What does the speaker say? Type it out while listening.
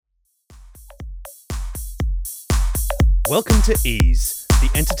Welcome to Ease, the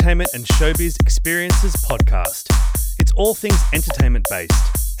Entertainment and Showbiz Experiences podcast. It's all things entertainment based,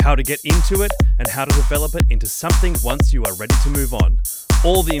 how to get into it and how to develop it into something once you are ready to move on.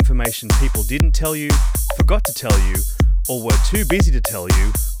 All the information people didn't tell you, forgot to tell you, or were too busy to tell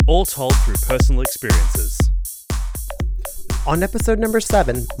you, all told through personal experiences. On episode number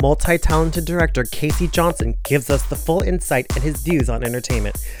 7, multi-talented director Casey Johnson gives us the full insight and his views on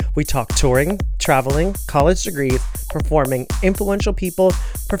entertainment. We talk touring, traveling, college degrees, performing, influential people,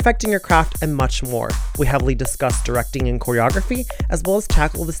 perfecting your craft, and much more. We heavily discuss directing and choreography, as well as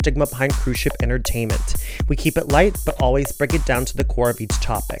tackle the stigma behind cruise ship entertainment. We keep it light, but always break it down to the core of each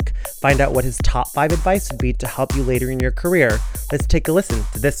topic. Find out what his top 5 advice would be to help you later in your career. Let's take a listen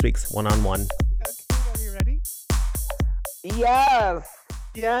to this week's one-on-one. Okay, are you ready? Yes.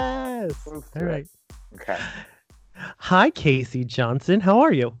 All right. Okay. Hi, Casey Johnson. How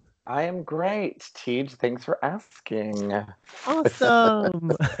are you? I am great, Tej. Thanks for asking.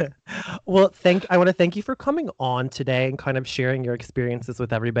 Awesome. Well, I want to thank you for coming on today and kind of sharing your experiences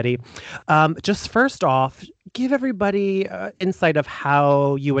with everybody. Just first off, give everybody insight of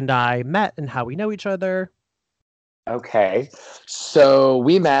how you and I met and how we know each other. Okay. So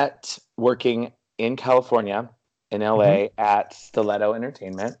we met working in California, in LA, at Stiletto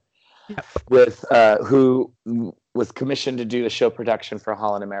Entertainment, with who was commissioned to do the show production for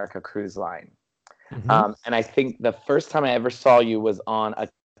Holland America Cruise Line. And I think the first time I ever saw you was on a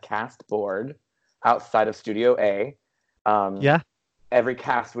cast board outside of Studio A. Every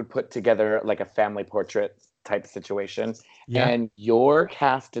cast would put together like a family portrait type situation. And your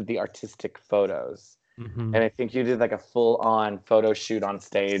cast did the artistic photos. And I think you did like a full-on photo shoot on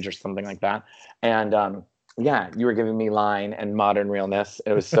stage or something like that. And you were giving me line and modern realness.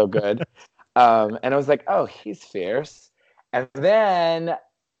 It was so good. And I was like, oh, he's fierce. And then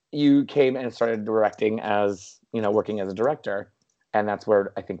you came and started directing working as a director. And that's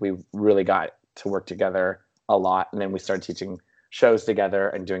where I think we really got to work together a lot. And then we started teaching shows together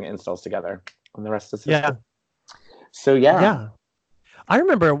and doing installs together. And the rest is history. So, yeah. I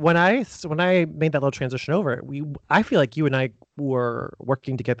remember when I made that little transition over, I feel like you and I were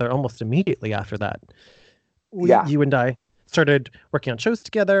working together almost immediately after that. You and I started working on shows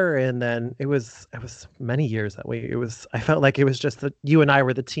together, and then it was many years that way. I felt like it was just that you and I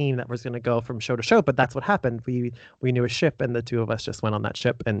were the team that was going to go from show to show, but that's what happened. We knew a ship, and the two of us just went on that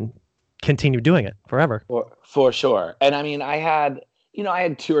ship and continued doing it forever. For sure. And I mean, I had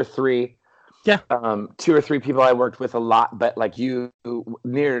 2 or 3 people I worked with a lot, but like you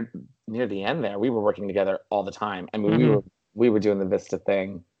near the end there, we were working together all the time. I mean, we were doing the Vista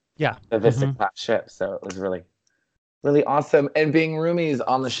thing. The Vista class ship. So it was really, really awesome. And being roomies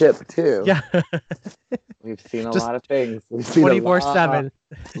on the ship too. We've seen a lot of things. We've seen 24/7.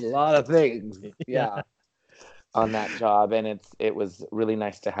 A lot of things. On that job. And it was really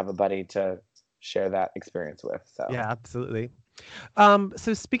nice to have a buddy to share that experience with. So yeah, absolutely.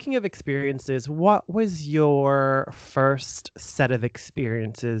 So speaking of experiences, what was your first set of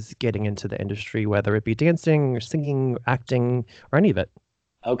experiences getting into the industry, whether it be dancing or singing, acting, or any of it?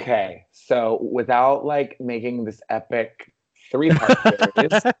 Okay, so without like making this epic 3-part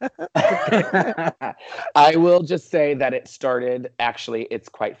series, I will just say that it started, actually, it's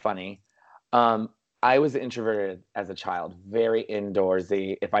quite funny. I was introverted as a child, very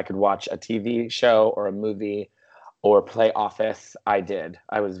indoorsy. If I could watch a TV show or a movie or play Office, I did.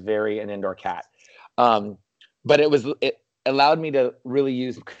 I was very an indoor cat. But it allowed me to really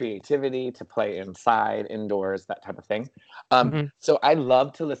use creativity to play inside, indoors, that type of thing. So I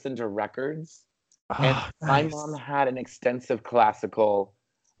love to listen to records. My mom had an extensive classical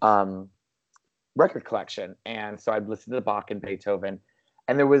record collection. And so I'd listen to Bach and Beethoven.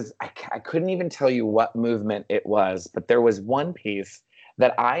 And there was, I couldn't even tell you what movement it was, but there was one piece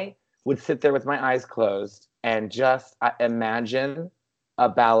that I would sit there with my eyes closed and just imagine a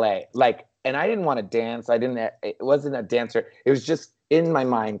ballet. And I didn't want to dance. It wasn't a dancer. It was just in my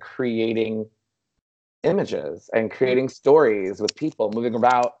mind creating images and creating stories with people moving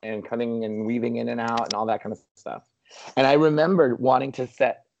about and cutting and weaving in and out and all that kind of stuff. And I remembered wanting to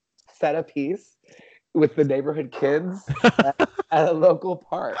set a piece with the neighborhood kids at a local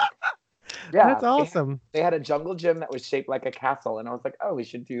park. Yeah, that's awesome. They had a jungle gym that was shaped like a castle. And I was like, oh, we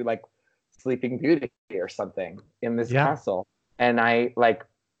should do like Sleeping Beauty or something in this castle. And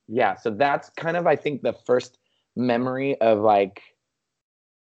so that's kind of, I think, the first memory of like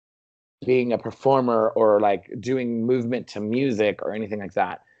being a performer or like doing movement to music or anything like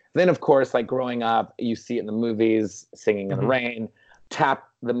that. Then, of course, like growing up, you see it in the movies, Singing in the Rain. Tap,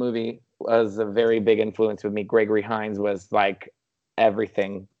 the movie, was a very big influence with me. Gregory Hines was like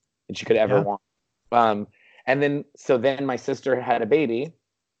everything that you could ever want. And then, so then my sister had a baby,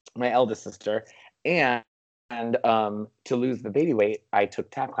 my eldest sister, and to lose the baby weight, I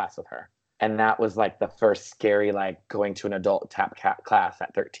took tap class with her. And that was like the first scary, like going to an adult tap class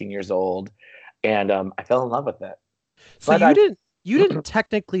at 13 years old. And I fell in love with it. So you didn't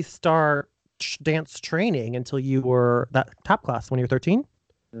technically start dance training until you were that tap class when you were 13?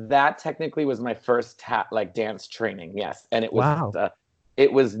 That technically was my first dance training. Yes. And it was, Wow.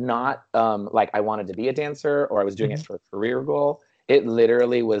 It was not like I wanted to be a dancer or I was doing it for a career goal. It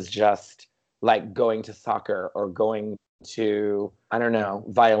literally was just like going to soccer or going to, I don't know,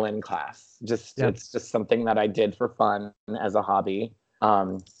 violin class. It's just something that I did for fun as a hobby,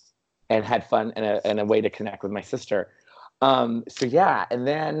 and had fun and a way to connect with my sister. So yeah, and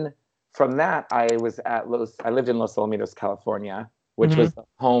then from that, I lived in Los Alamitos, California, which was the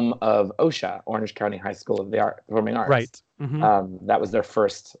home of OSHA, Orange County High School of the Performing Arts. Right. That was their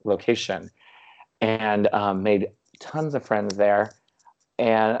first location, and made tons of friends there,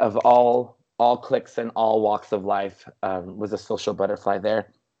 and of all cliques and all walks of life. Was a social butterfly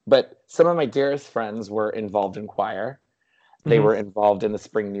there. But some of my dearest friends were involved in choir. They were involved in the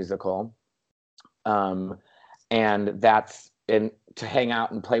spring musical, and to hang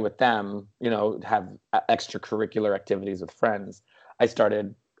out and play with them, have extracurricular activities with friends. I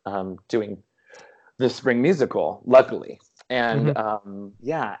started doing the spring musical, luckily. And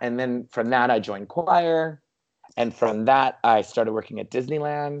and then from that I joined choir, and from that I started working at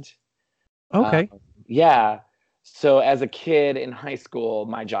Disneyland. Okay. So as a kid in high school,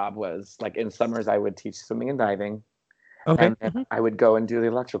 my job was like in summers I would teach swimming and diving. Okay. And then I would go and do the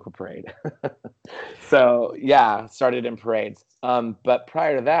electrical parade. So yeah, started in parades. But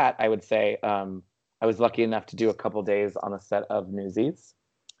prior to that, I would say I was lucky enough to do a couple days on a set of Newsies.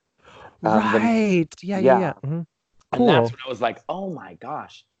 Right. Yeah. And Cool. that's when I was like, oh my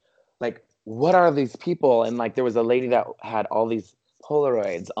gosh, like what are these people? And like there was a lady that had all these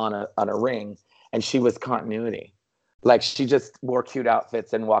Polaroids on a ring, and she was continuity. Like she just wore cute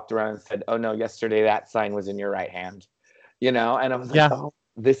outfits and walked around and said, oh no, yesterday that sign was in your right hand. And I was like, oh,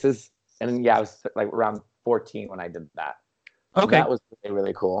 this is, and I was like around 14 when I did that. Okay. That was really,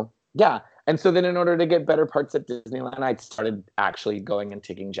 really cool. Yeah. And so then in order to get better parts at Disneyland, I started actually going and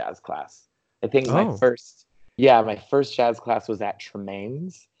taking jazz class. I think my first jazz class was at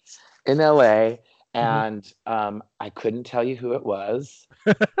Tremaine's in LA. And I couldn't tell you who it was.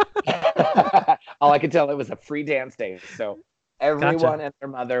 All I could tell, it was a free dance day. So everyone and their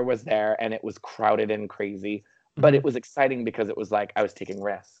mother was there, and it was crowded and crazy. But it was exciting because it was like I was taking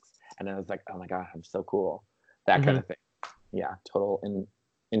risks. And I was like, oh my God, I'm so cool. That kind of thing. Yeah, total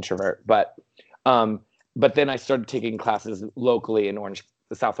introvert. But then I started taking classes locally in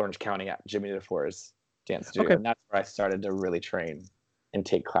the South Orange County at Jimmy DeFore's dance studio. Okay. And that's where I started to really train and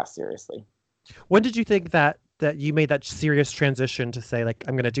take class seriously. When did you think that you made that serious transition to say, like,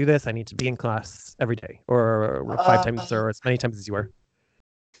 I'm going to do this, I need to be in class every day, or 5 times or as many times as you were?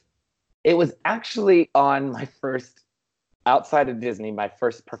 It was actually on my first, outside of Disney, my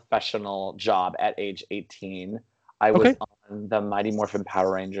first professional job at age 18. I was on the Mighty Morphin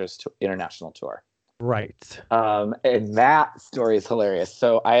Power Rangers international tour. Right. And that story is hilarious.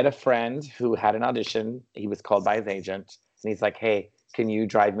 So I had a friend who had an audition. He was called by his agent, and he's like, hey, can you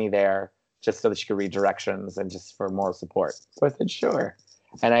drive me there just so that you could read directions and just for moral support? So I said, sure.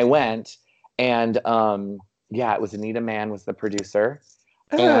 And I went, and it was Anita Mann was the producer.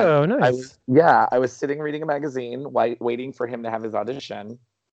 Oh, nice. I was sitting reading a magazine, waiting for him to have his audition.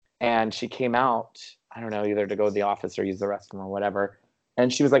 And she came out, I don't know, either to go to the office or use the restroom or whatever.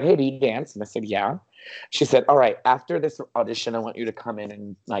 And she was like, hey, do you dance? And I said, yeah. She said, all right, after this audition, I want you to come in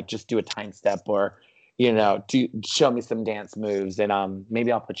and like just do a time step or, show me some dance moves, and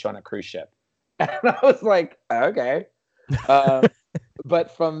maybe I'll put you on a cruise ship. And I was like, okay.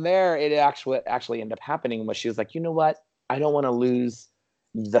 But from there, it actually ended up happening was she was like, you know what? I don't want to lose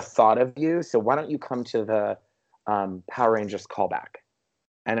the thought of you. So why don't you come to the Power Rangers callback?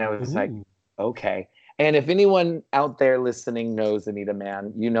 And I was like, okay. And if anyone out there listening knows Anita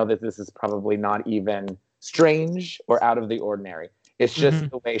Mann, you know that this is probably not even strange or out of the ordinary. It's just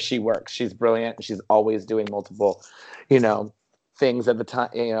the way she works. She's brilliant. She's always doing multiple, things at the time,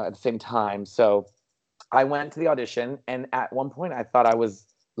 at the same time. So I went to the audition, and at one point I thought I was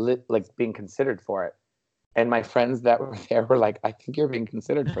being considered for it. And my friends that were there were like, I think you're being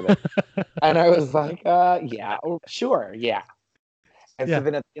considered for this. And I was like, yeah, sure. Yeah. And so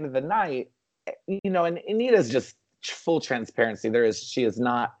then at the end of the night, and Anita's just full transparency. She is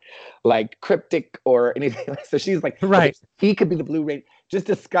not like cryptic or anything. So she's like, right. He could be the Blue Ranger, just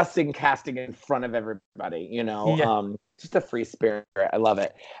discussing casting in front of everybody, just a free spirit. I love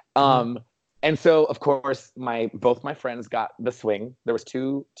it. And so, of course, both my friends got the swing. There was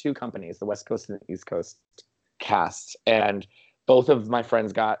two companies, the West Coast and the East Coast cast, and both of my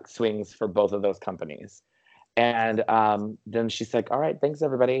friends got swings for both of those companies. And then she's like, "All right, thanks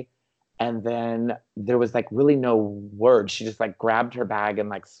everybody." And then there was like really no word. She just like grabbed her bag and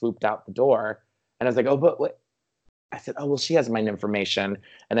like swooped out the door. And I was like, "Oh, but what?" I said, "Oh, well, she has my information."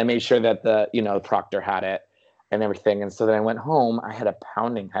 And I made sure that the proctor had it and everything. And so then I went home. I had a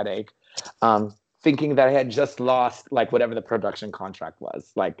pounding headache, thinking that I had just lost like whatever the production contract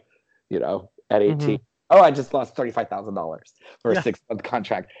was, like, at 18. Mm-hmm. Oh, I just lost $35,000 for a 6-month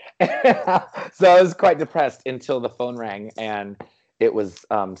contract. So I was quite depressed until the phone rang, and it was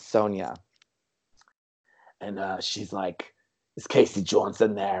Sonia. And she's like, "Is Casey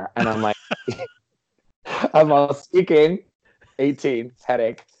Johnson there?" And I'm like, I'm all speaking, 18,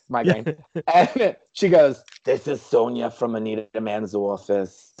 headache, migraine. And she goes, "This is Sonia from Anita Mann's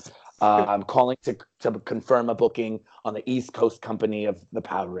office. I'm calling to confirm a booking on the East Coast company of the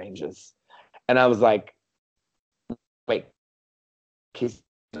Power Rangers." And I was like, "Wait,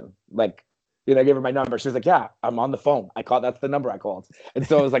 like, I gave her my number." She was like, "Yeah, I'm on the phone. That's the number I called." And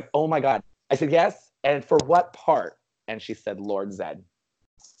so I was like, "Oh my God." I said, "Yes. And for what part?" And she said, "Lord Zed."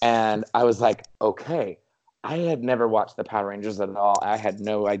 And I was like, okay. I had never watched the Power Rangers at all. I had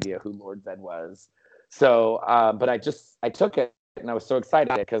no idea who Lord Zed was. So, but I took it, and I was so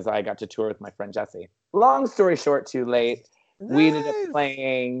excited because I got to tour with my friend Jesse. Long story short, too late. Nice. We ended up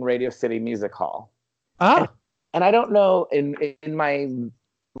playing Radio City Music Hall. And I don't know, in my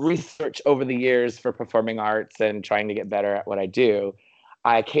research over the years for performing arts and trying to get better at what I do,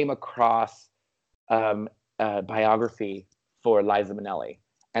 I came across a biography for Liza Minnelli.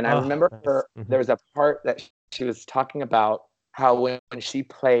 And I remember there was a part that she was talking about how when she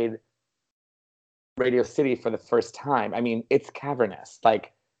played Radio City for the first time, I mean, it's cavernous.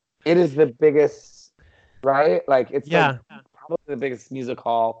 Like, it is the biggest, right? Like, it's like probably the biggest music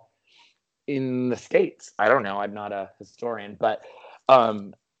hall in the States. I don't know. I'm not a historian, but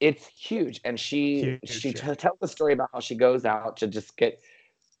it's huge. And she tells the story about how she goes out to just get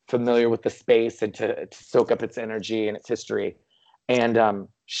familiar with the space and to soak up its energy and its history. And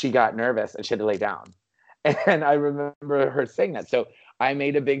she got nervous and she had to lay down. And I remember her saying that. So I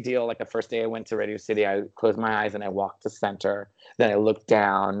made a big deal. Like, the first day I went to Radio City, I closed my eyes and I walked to center. Then I looked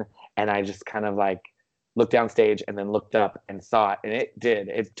down and I just kind of like looked downstage and then looked up and saw it. And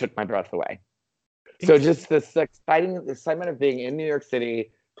it took my breath away. So just this excitement of being in New York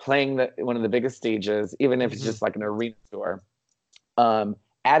City, playing one of the biggest stages, even if it's just like an arena tour.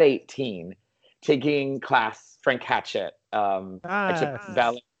 At 18, taking class, Frank Hatchett. I took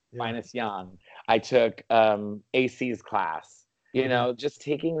ballet minus Young. I took AC's class. Just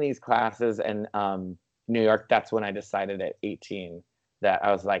taking these classes. And New York, that's when I decided at 18 that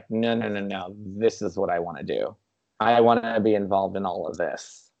I was like, no, this is what I want to do. I want to be involved in all of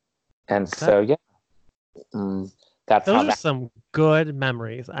this. And so, those are some good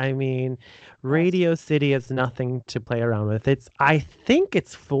memories. I mean, Radio City is nothing to play around with. I think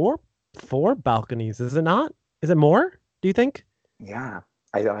it's four balconies, is it not? Is it more? Do you think? Yeah,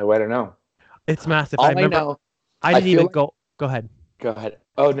 I don't know. It's massive. I remember. I didn't even go. Go ahead. Go ahead.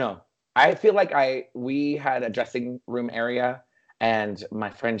 Oh no, I feel like we had a dressing room area, and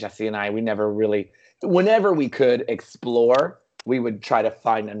my friend Jesse and I, we never really, whenever we could explore, we would try to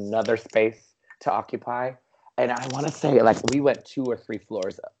find another space to occupy. And I want to say, like, we went 2 or 3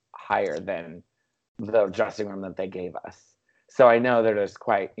 floors higher than the dressing room that they gave us. So I know that it's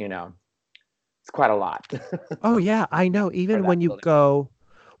quite, it's quite a lot. Oh yeah, I know. Even when you go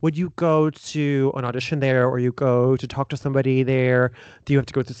to an audition there, or you go to talk to somebody there, you have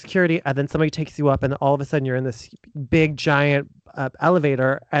to go through security, and then somebody takes you up, and all of a sudden you're in this big giant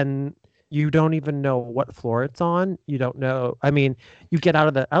elevator, and you don't even know what floor it's on. You don't know. I mean, you get out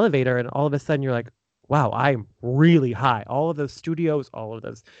of the elevator, and all of a sudden you're like, wow, I'm really high. All of those studios, all of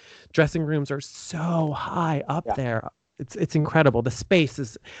those dressing rooms are so high up there. It's incredible. The space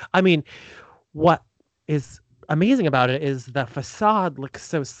is, I mean, what is amazing about it is the facade looks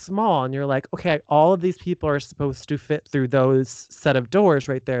so small, and you're like, okay, all of these people are supposed to fit through those set of doors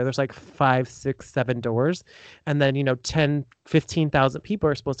right there. There's like 5, 6, 7 doors. And then, 10, 15,000 people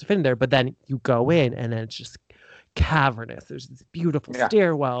are supposed to fit in there. But then you go in and then it's just cavernous. There's these beautiful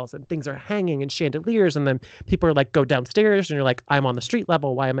stairwells and things are hanging in chandeliers, and then people are like, go downstairs, and you're like, I'm on the street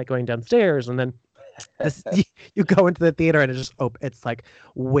level, why am I going downstairs? And then you go into the theater and it's just it's like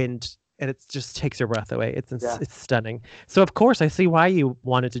wind, and it just takes your breath away. It's stunning. So of course I see why you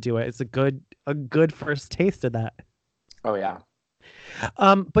wanted to do it. It's a good first taste of that. Oh yeah.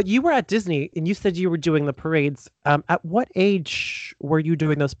 But you were at Disney and you said you were doing the parades. At what age were you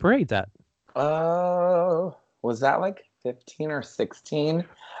doing those parades at? Was that like 15 or 16?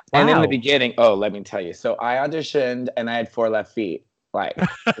 And in the Wow. beginning, let me tell you. So I auditioned and I had 4 left feet, like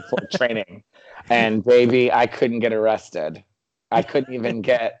before training. And baby, I couldn't get arrested. I couldn't even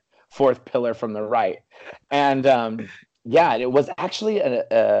get fourth pillar from the right. And yeah, it was actually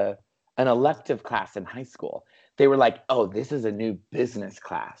an elective class in high school. They were like, oh, this is a new business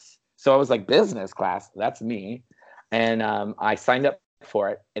class. So I was like, business class? That's me. And I signed up for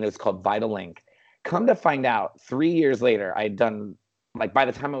it, and it was called Vital Link. Come to find out, 3 years later, I had done, like, by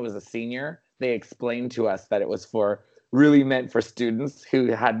the time I was a senior, they explained to us that it was really meant for students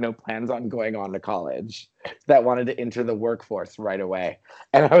who had no plans on going on to college, that wanted to enter the workforce right away.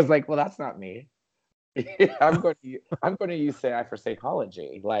 And I was like, well, that's not me. I'm going to use SAI for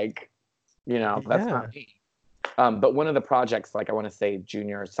psychology. Like, that's Yeah. not me. But one of the projects, like I want to say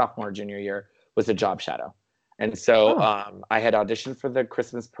sophomore, junior year, was a job shadow. And so I had auditioned for the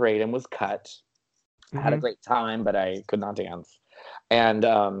Christmas parade and was cut. I had a great time, but I could not dance. And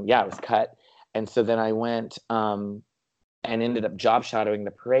yeah, I was cut. And so then I went and ended up job shadowing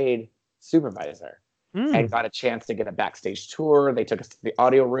the parade supervisor and got a chance to get a backstage tour. They took us to the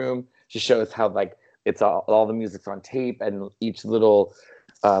audio room to show us how, like, it's all the music's on tape, and each little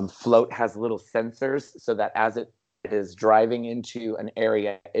float has little sensors so that as it is driving into an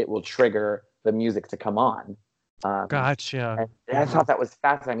area, it will trigger the music to come on. Gotcha. And I thought that was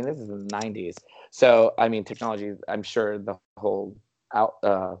fascinating. I mean, this is in the 90s. So, I mean, technology, I'm sure the whole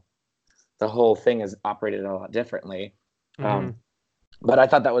thing is operated a lot differently. But I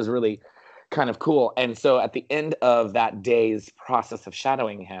thought that was really kind of cool. And so at the end of that day's process of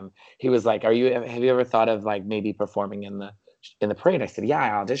shadowing him, he was like, have you ever thought of, like, maybe performing in the parade? I said, yeah, I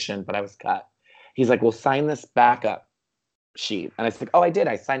auditioned, but I was cut. He's like, well, sign this backup sheet. And I said, oh, I did.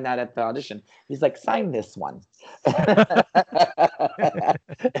 I signed that at the audition. He's like, sign this one.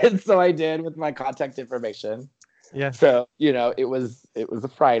 And so I did, with my contact information. Yeah. So, it was a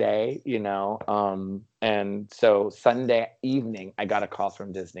Friday, and so Sunday evening, I got a call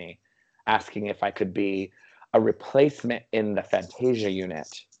from Disney asking if I could be a replacement in the Fantasia unit.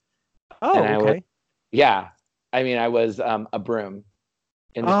 Oh, and okay. I was a broom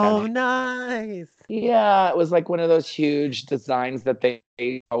in the Oh, Fantasia. nice. Yeah, it was like one of those huge designs that they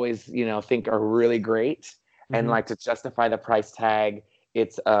always, think are really great. And, like, to justify the price tag,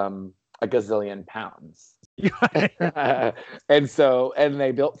 it's a gazillion pounds. And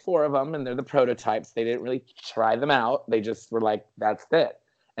they built 4 of them, and they're the prototypes. They didn't really try them out. They just were like, that's it.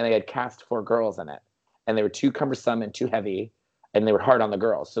 And they had cast 4 girls in it, and they were too cumbersome and too heavy, and they were hard on the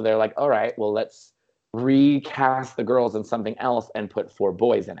girls. So they're like, all right, well, let's recast the girls in something else and put 4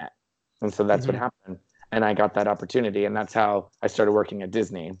 boys in it. And so that's what happened. And I got that opportunity, and that's how I started working at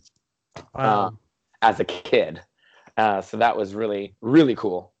Disney as a kid. So that was really, really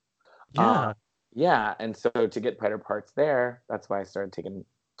cool. Yeah. Yeah, and so to get better parts there, that's why I started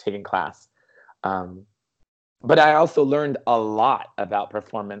taking class. But I also learned a lot about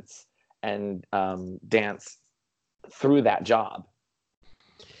performance and dance through that job.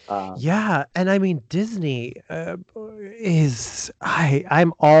 Yeah, and I mean Disney I'm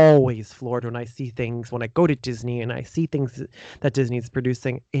always floored when I see things, when I go to Disney and I see things that Disney's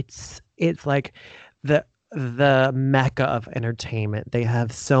producing. It's like the mecca of entertainment. They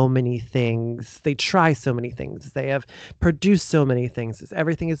have so many things. They try so many things. They have produced so many things.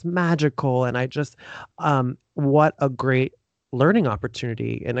 Everything is magical, and I just what a great learning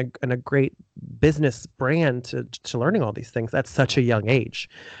opportunity and a great business brand to learning all these things at such a young age.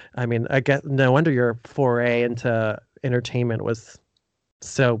 I mean, I guess no wonder your foray into entertainment was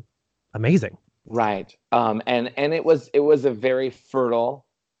so amazing. Right. And it was a very fertile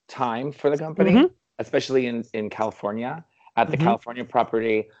time for the company, especially in California. At the California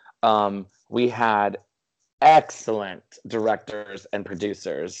property, we had excellent directors and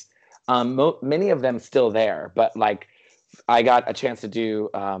producers. Many of them still there, but, like, I got a chance to do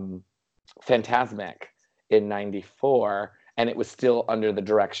Fantasmic in '94, and it was still under the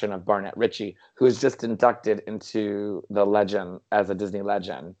direction of Barnett Ritchie, who was just inducted into the Legend as a Disney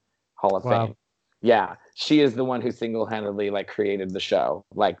Legend Hall of Fame. Yeah, she is the one who single-handedly, like, created the show,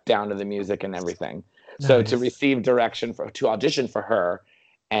 like, down to the music and everything. Nice. So to receive direction to audition for her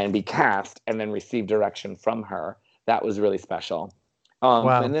and be cast and then receive direction from her, that was really special.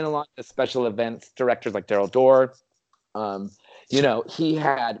 And then a lot of special events directors like Daryl Dorr, he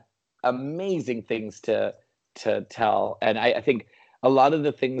had amazing things to tell. And I think a lot of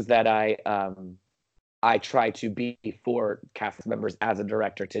the things that I try to be for cast members as a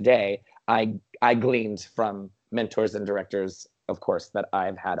director today, I gleaned from mentors and directors, of course, that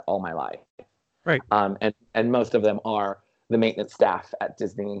I've had all my life. Right. And most of them are the maintenance staff at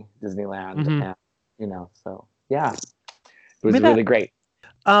Disneyland, and so yeah, it was really great.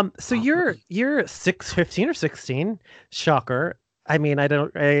 So you're 15 or 16. Shocker. I mean,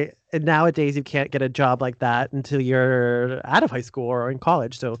 nowadays you can't get a job like that until you're out of high school or in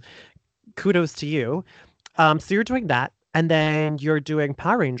college. So kudos to you. So you're doing that, and then you're doing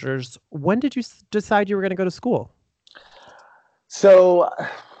Power Rangers. When did you decide you were going to go to school? So,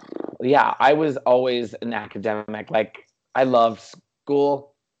 yeah, I was always an academic. Like, I loved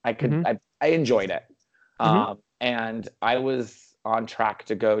school. I enjoyed it. And I was on track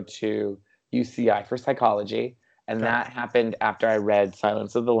to go to UCI for psychology. And that happened after I read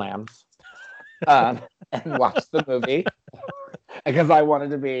Silence of the Lambs and watched the movie because I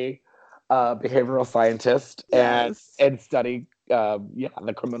wanted to be a behavioral scientist and study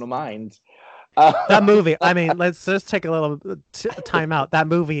the criminal mind. That movie, I mean, let's just take a little time out. That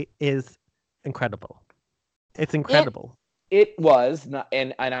movie is incredible. It's incredible. It was,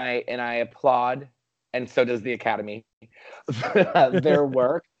 and I applaud, and so does the Academy, their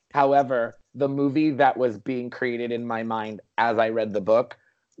work. However, the movie that was being created in my mind as I read the book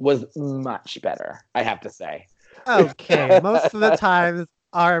was much better, I have to say. Okay, most of the times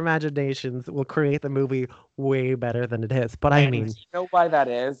our imaginations will create the movie way better than it is. But I mean, you know why that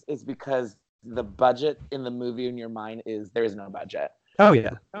is? Is because the budget in the movie in your mind is there is no budget. Oh yeah.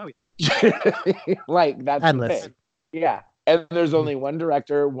 Like that's endless. The thing. Yeah, and there's only one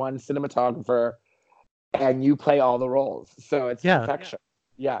director, one cinematographer, and you play all the roles. So it's perfection.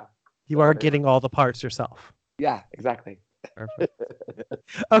 Yeah. You are getting all the parts yourself. Yeah, exactly. Perfect.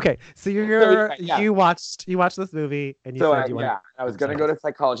 Okay, so you watched this movie and you said I was going to go to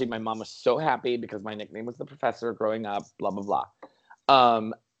psychology. My mom was so happy because my nickname was the professor growing up, blah blah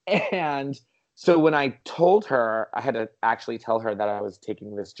blah. And so when I told her, I had to actually tell her that I was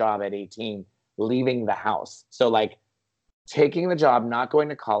taking this job at 18, leaving the house. So like taking the job, not going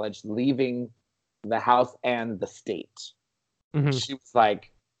to college, leaving the house and the state. Mm-hmm. She was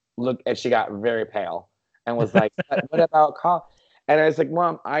like, look, and she got very pale and was like, what about college? And I was like,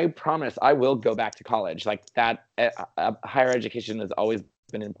 Mom, I promise I will go back to college. Like that, higher education has always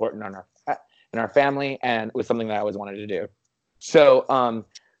been important in our family, and it was something that I always wanted to do.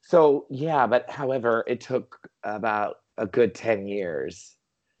 So yeah, but however, it took about a good 10 years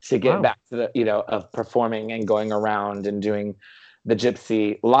to get back to the, of performing and going around and doing the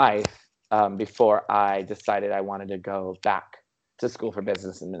gypsy life before I decided I wanted to go back to school for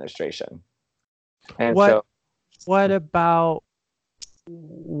business administration. And what about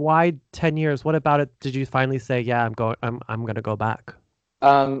why 10 years? What about it? Did you finally say, yeah, I'm going to go back?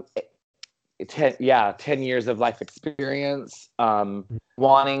 10 years of life experience, having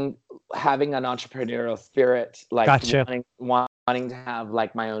an entrepreneurial spirit, like gotcha. wanting to have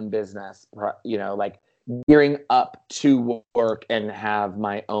like my own business, like gearing up to work and have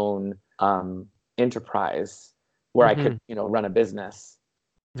my own enterprise where I could, run a business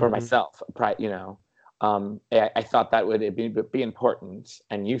for myself, I thought that would be important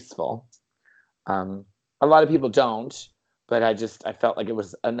and useful. A lot of people don't, but I felt like it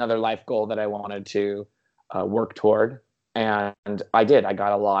was another life goal that I wanted to work toward. And I did. I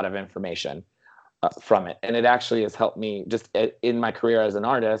got a lot of information from it. And it actually has helped me just in my career as an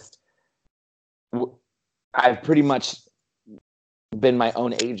artist. I've pretty much been my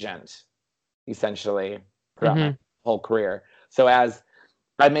own agent, essentially, throughout my whole career. So as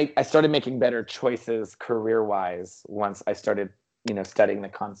I started making better choices career-wise once I started, studying the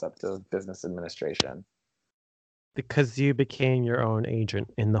concept of business administration. Because you became your own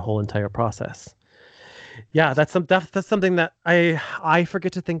agent in the whole entire process. Yeah, that's something that I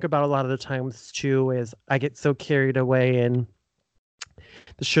forget to think about a lot of the times too. Is I get so carried away in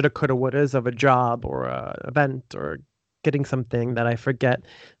the shoulda, coulda, wouldas of a job or an event or getting something that I forget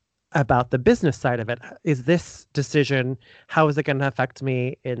about the business side of it. Is this decision, how is it going to affect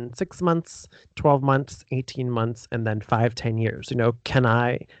me in 6 months, 12 months, 18 months, and then 5-10 years? Can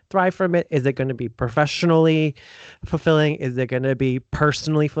I thrive from it? Is it going to be professionally fulfilling? Is it going to be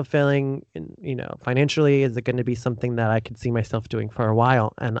personally fulfilling? Financially, is it going to be something that I could see myself doing for a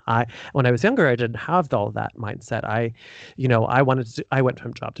while? And when I was younger, I didn't have all that mindset. I went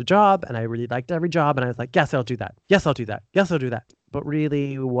from job to job, and I really liked every job, and I was like, yes, I'll do that. Yes, I'll do that. Yes, I'll do that. But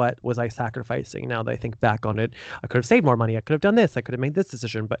really, what was I sacrificing? Now that I think back on it, I could have saved more money. I could have done this. I could have made this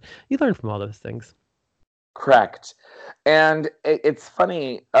decision. But you learn from all those things. Correct. And it's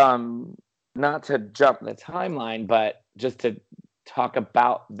funny, not to jump the timeline, but just to talk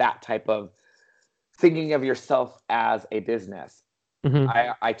about that type of thinking of yourself as a business.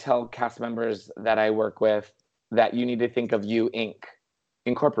 Mm-hmm. I tell cast members that I work with that you need to think of You Inc.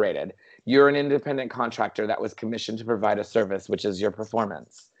 Incorporated. you're an independent contractor that was commissioned to provide a service, which is your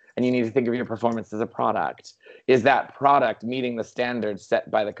performance. And you need to think of your performance as a product. Is that product meeting the standards set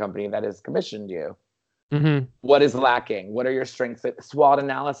by the company that has commissioned you? Mm-hmm. What is lacking? What are your strengths? SWOT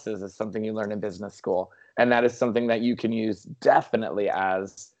analysis is something you learn in business school. And that is something that you can use definitely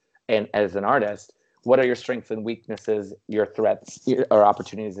as an artist. What are your strengths and weaknesses, your threats or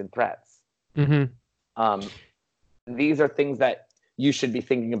opportunities and threats? Mm-hmm. These are things that you should be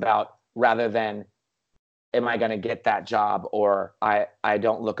thinking about rather than, am I going to get that job, or I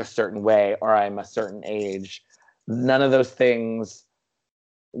don't look a certain way, or I'm a certain age. None of those things,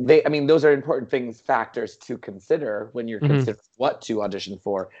 those are important factors to consider when you're considering what to audition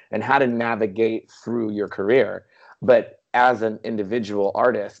for and how to navigate through your career. But as an individual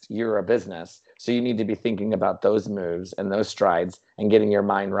artist, you're a business. So you need to be thinking about those moves and those strides and getting your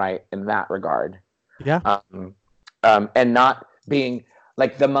mind right in that regard. Yeah. And not being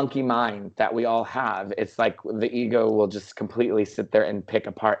like the monkey mind that we all have. It's like the ego will just completely sit there and pick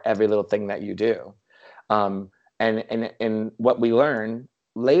apart every little thing that you do. And what we learn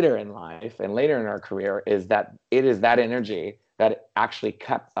later in life and later in our career is that it is that energy that actually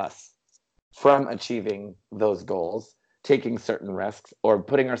kept us from achieving those goals, taking certain risks, or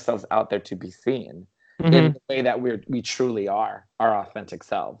putting ourselves out there to be seen in the way that we truly are, our authentic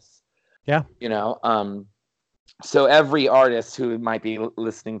selves. Yeah. So every artist who might be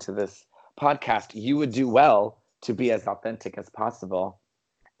listening to this podcast, you would do well to be as authentic as possible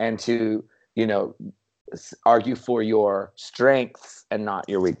and to, argue for your strengths and not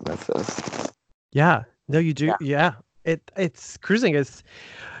your weaknesses. Yeah. No, you do. Yeah. It's cruising is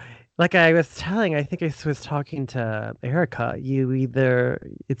like I was telling, I think I was talking to Erica,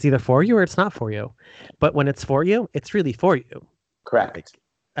 it's either for you or it's not for you. But when it's for you, it's really for you. Correct.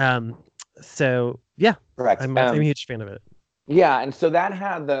 So yeah, correct. I'm a huge fan of it. Yeah, and so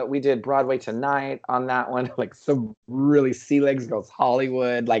that we did Broadway Tonight on that one, like some really Sea Legs Girls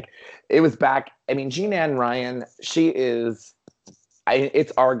Hollywood. Like it was back. Jean Ann Ryan, she is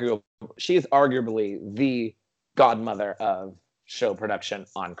arguably the godmother of show production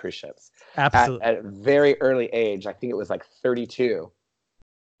on cruise ships. Absolutely. At a very early age, I think it was like 32.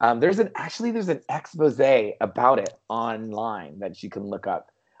 There's an expose about it online that you can look up.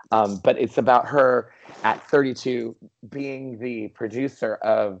 But it's about her at 32 being the producer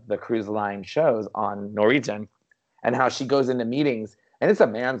of the cruise line shows on Norwegian, and how she goes into meetings, and it's a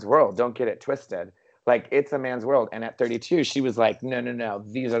man's world. Don't get it twisted. Like, it's a man's world. And at 32, she was like, no,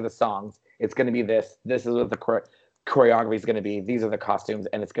 these are the songs. It's going to be this. This is what the choreography is going to be. These are the costumes,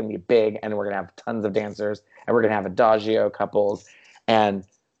 and it's going to be big, and we're going to have tons of dancers, and we're going to have adagio couples. And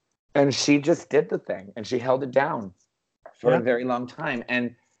she just did the thing, and she held it down for a very long time.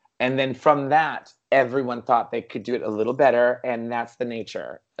 And then from that, everyone thought they could do it a little better, and that's the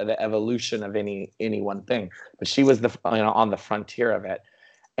nature, the evolution of any one thing. But she was on the frontier of it,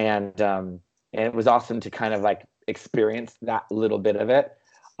 and it was awesome to kind of like experience that little bit of it.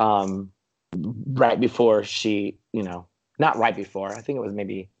 Right before she, not right before, I think it was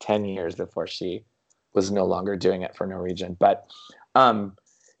maybe 10 years before she was no longer doing it for Norwegian. But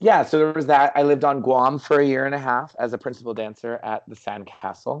yeah, so there was that. I lived on Guam for a year and a half as a principal dancer at the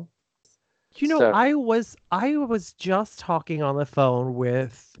Sandcastle. I was just talking on the phone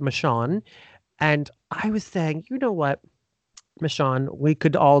with Michonne, and I was saying, you know what, Michonne, we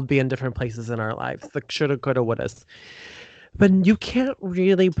could all be in different places in our lives, the shoulda, coulda, wouldas. But you can't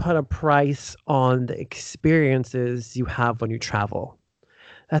really put a price on the experiences you have when you travel.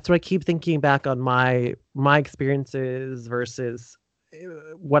 That's what I keep thinking back on my experiences versus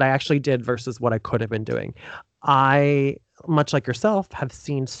what I actually did versus what I could have been doing. I, much like yourself, have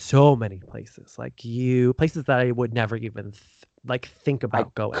seen so many places, places that I would never even think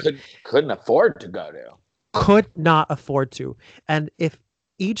about going. Couldn't afford to go to. Could not afford to. And if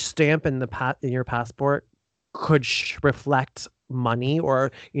each stamp in your passport could reflect money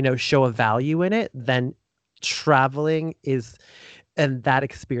or show a value in it, then traveling and that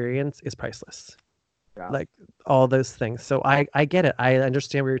experience is priceless. Yeah. Like all those things. So I get it. I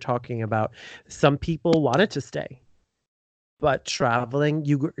understand what you're talking about. Some people wanted to stay, but traveling,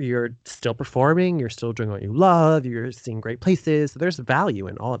 you're still performing, you're still doing what you love, you're seeing great places. So there's value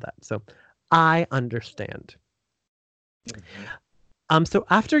in all of that. So I understand. Mm-hmm. So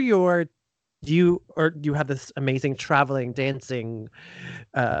after you have this amazing traveling, dancing,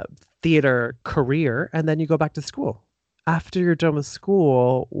 theater career, and then you go back to school. After you're done with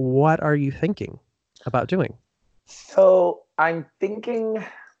school, what are you thinking about doing? So I'm thinking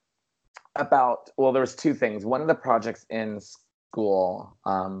about, there's two things. One of the projects in school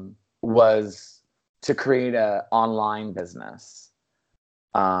was to create an online business.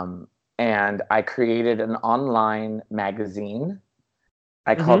 And and I created an online magazine.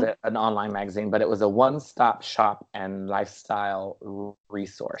 I called it an online magazine, but it was a one-stop shop and lifestyle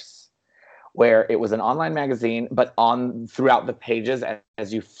resource, where it was an online magazine, but on throughout the pages,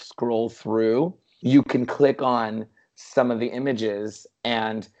 as you scroll through, you can click on some of the images.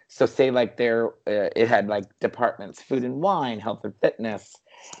 And so say like it had like departments, food and wine, health and fitness,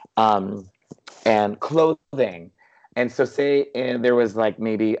 and clothing. And so say there was like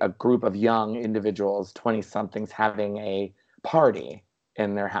maybe a group of young individuals, 20 somethings, having a party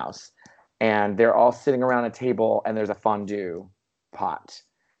in their house, and they're all sitting around a table and there's a fondue pot,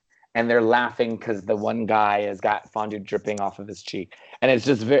 and they're laughing because the one guy has got fondue dripping off of his cheek. And it's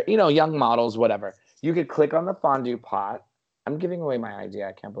just very, young models, whatever. You could click on the fondue pot. I'm giving away my idea.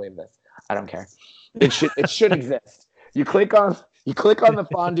 I can't believe this. I don't care. It should exist. You click on the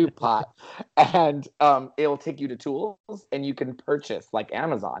fondue pot, and it'll take you to tools, and you can purchase, like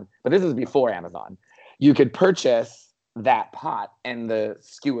Amazon, but this is before Amazon. You could purchase that pot and the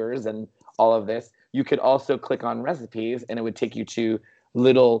skewers and all of this. You could also click on recipes, and it would take you to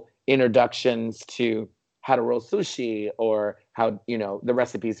little introductions to how to roll sushi, or how, the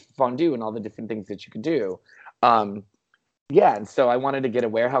recipes for fondue and all the different things that you could do. And so I wanted to get a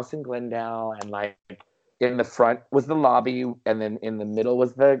warehouse in Glendale, and like in the front was the lobby, and then in the middle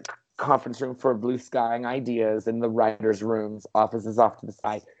was the conference room for blue skying ideas, and the writers' rooms, offices off to the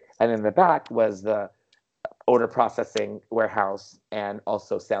side. And in the back was the order processing warehouse, and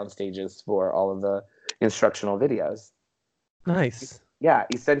also sound stages for all of the instructional videos. Nice. Yeah,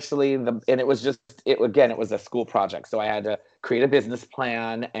 essentially and it was a school project. So I had to create a business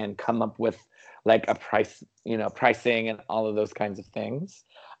plan and come up with like a price, pricing and all of those kinds of things.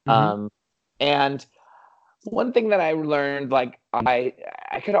 And one thing that I learned, like I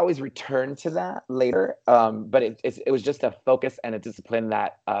could always return to that later, but it was just a focus and a discipline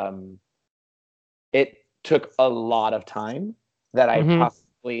that it took a lot of time that I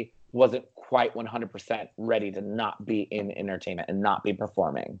possibly wasn't quite 100% ready to not be in entertainment and not be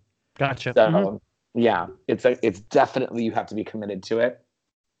performing. Gotcha. So yeah, it's definitely, you have to be committed to it.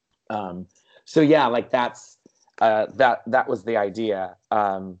 So yeah, like that was the idea.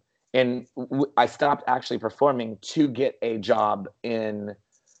 And I stopped actually performing to get a job in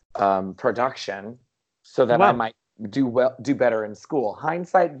production, so that I might do better in school.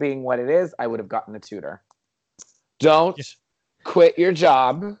 Hindsight being what it is, I would have gotten a tutor. Don't quit your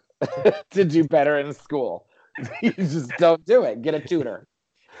job to do better in school. You just don't do it. Get a tutor.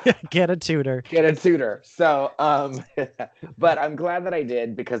 Get a tutor. So, but I'm glad that I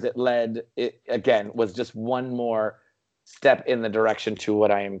did, because it was just one more step in the direction to what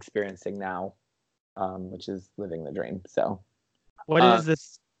I am experiencing now, which is living the dream. So what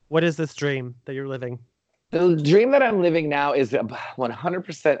is this dream that you're living? The dream that I'm living now is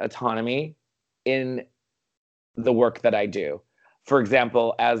 100% autonomy in the work that I do. For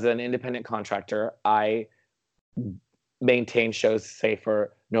example, as an independent contractor, I maintain shows, say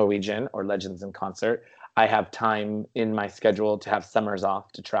for Norwegian or Legends in Concert. I have time in my schedule to have summers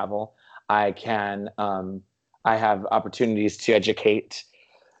off to travel. I have opportunities to educate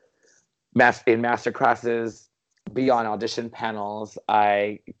in master classes, be on audition panels.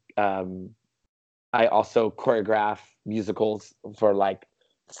 I also choreograph musicals for like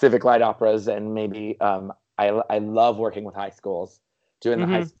civic light operas, and maybe I love working with high schools, doing the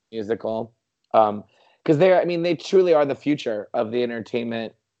high school musical, because they truly are the future of the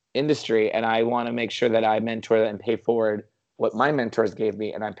entertainment industry, and I want to make sure that I mentor and pay forward what my mentors gave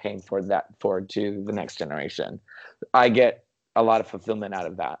me, and I'm paying forward to the next generation. I get a lot of fulfillment out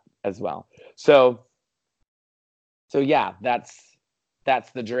of that as well. So yeah, that's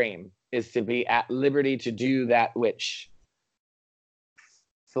the dream, is to be at liberty to do that which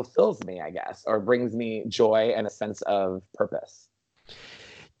fulfills me, I guess, or brings me joy and a sense of purpose.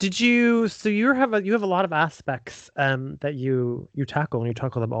 You have a lot of aspects that you tackle, and you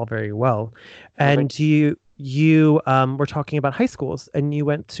tackle them all very well. And you were talking about high schools, and you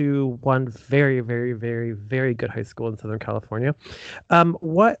went to one very, very, very, very good high school in Southern California.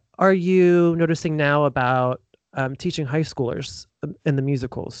 What are you noticing now about teaching high schoolers in the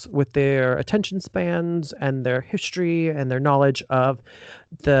musicals, with their attention spans and their history and their knowledge of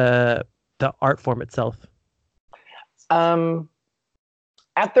the art form itself?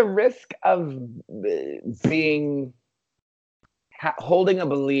 At the risk of holding a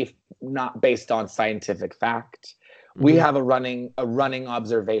belief not based on scientific fact, we have a running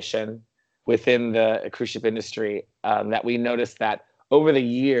observation within the cruise ship industry, that we noticed that over the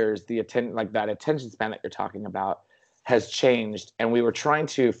years, that attention span that you're talking about has changed, and we were trying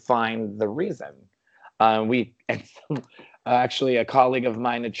to find the reason. Actually, a colleague of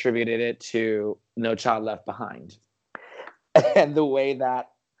mine attributed it to No Child Left Behind and the way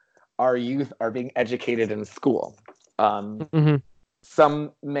that our youth are being educated in school.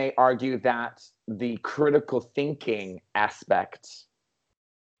 Some may argue that the critical thinking aspect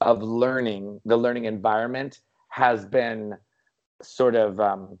of learning, the learning environment, has been sort of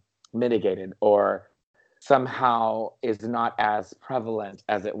mitigated or somehow is not as prevalent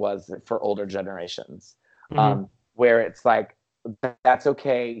as it was for older generations. Where it's like, that's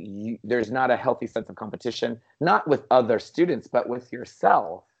okay. There's not a healthy sense of competition, not with other students, but with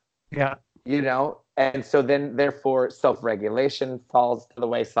yourself. Yeah. You know, and so then therefore self-regulation falls to the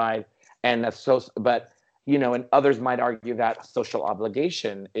wayside, and but you know, and others might argue that social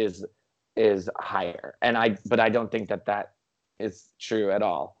obligation is higher, and I don't think that is true at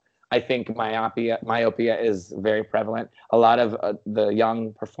all. I think myopia is very prevalent. A lot of the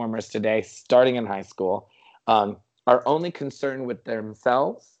young performers today, starting in high school, are only concerned with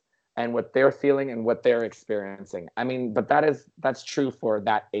themselves and what they're feeling and what they're experiencing. I mean, but that's true for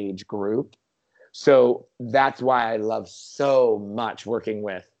that age group. So that's why I love so much working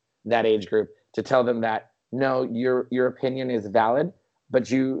with that age group, to tell them that no, your opinion is valid,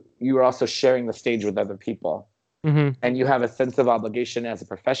 but you are also sharing the stage with other people. And you have a sense of obligation as a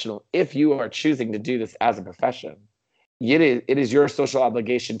professional. If you are choosing to do this as a profession, it is your social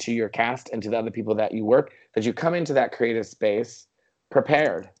obligation to your cast and to the other people that you work, that you come into that creative space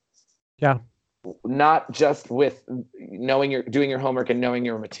prepared. Yeah. Not just with doing your homework and knowing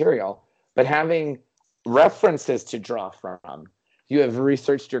your material, but having references to draw from. You have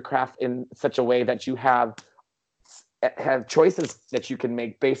researched your craft in such a way that you have choices that you can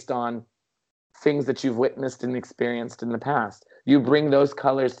make based on things that you've witnessed and experienced in the past. You bring those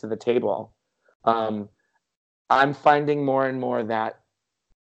colors to the table. I'm finding more and more that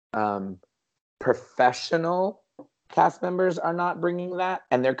professional cast members are not bringing that,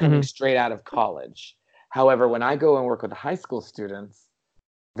 and they're coming straight out of college. However, when I go and work with high school students,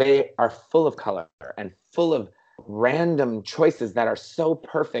 they are full of color and full of random choices that are so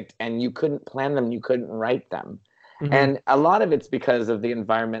perfect, and you couldn't plan them, you couldn't write them. And a lot of it's because of the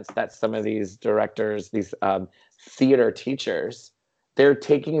environments that some of these directors, these theater teachers, they're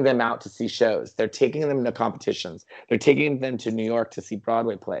taking them out to see shows. They're taking them to competitions. They're taking them to New York to see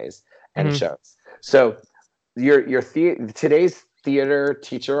Broadway plays and shows. So today's theater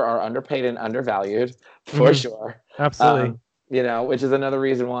teacher are underpaid and undervalued, for sure. Absolutely. You know, which is another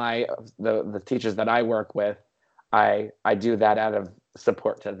reason why the teachers that I work with, I do that out of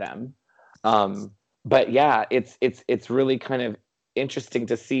support to them. But yeah, it's really kind of interesting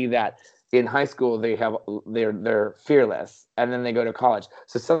to see that in high school they're fearless, and then they go to college.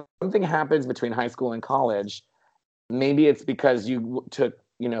 So something happens between high school and college. Maybe it's because you took,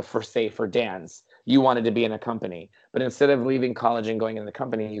 for dance, you wanted to be in a company, but instead of leaving college and going in the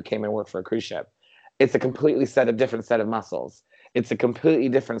company, you came and worked for a cruise ship. It's a completely different set of muscles. It's a completely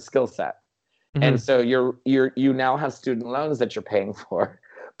different skill set. And so you now have student loans that you're paying for,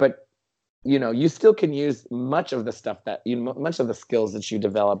 but you still can use much of the stuff much of the skills that you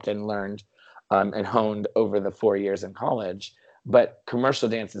developed and learned and honed over the 4 years in college. But commercial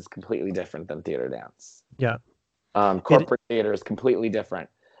dance is completely different than theater dance. Yeah. Corporate theater is completely different.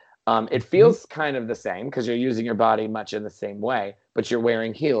 It feels kind of the same because you're using your body much in the same way, but you're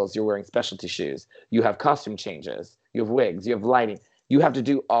wearing heels, you're wearing specialty shoes, you have costume changes, you have wigs, you have lighting. You have to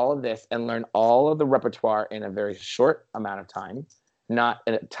do all of this and learn all of the repertoire in a very short amount of time, not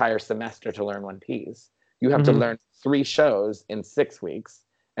an entire semester to learn one piece. You have to learn 3 shows in 6 weeks,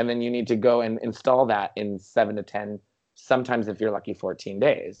 and then you need to go and install that in 7 to 10, sometimes if you're lucky, 14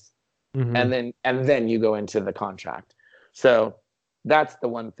 days. And then you go into the contract. So that's the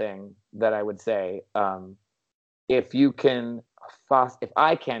one thing that I would say. If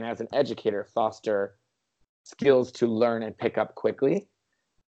I can, as an educator, foster skills to learn and pick up quickly,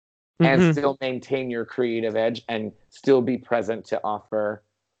 and still maintain your creative edge and still be present to offer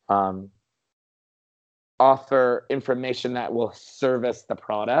information that will service the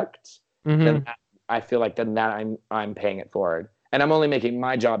product, then I feel like that I'm paying it forward. And I'm only making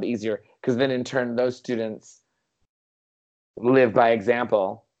my job easier, because then in turn those students live by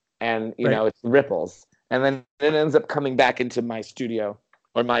example, and it's ripples, and then it ends up coming back into my studio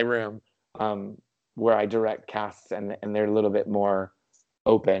or my room, where I direct casts, and they're a little bit more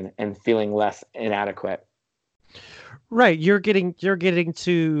open and feeling less inadequate. Right. You're getting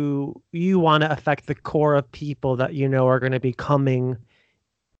to, you want to affect the core of people that are going to be coming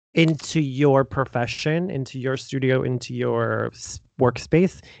into your profession, into your studio, into your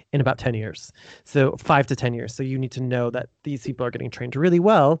workspace in about 10 years. So 5 to 10 years. So you need to know that these people are getting trained really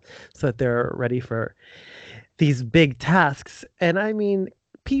well so that they're ready for these big tasks. And I mean,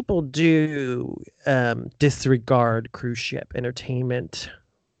 people do disregard cruise ship entertainment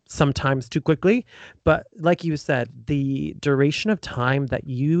sometimes too quickly. But like you said, the duration of time that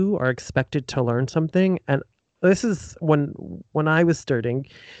you are expected to learn something, and this is when I was starting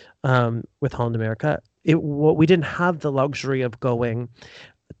with Holland America, we didn't have the luxury of going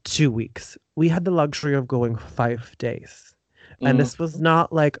 2 weeks. We had the luxury of going 5 days. And Mm, this was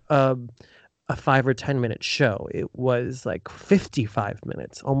not like a 5 or 10 minute show. It was like 55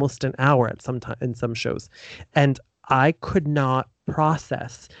 minutes, almost an hour at some time in some shows. And I could not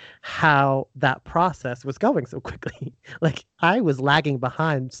process how that process was going so quickly. Like I was lagging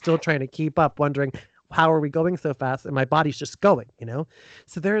behind, still trying to keep up, wondering how are we going so fast? And my body's just going, you know?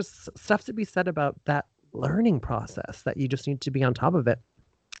 So there's stuff to be said about that learning process that you just need to be on top of it.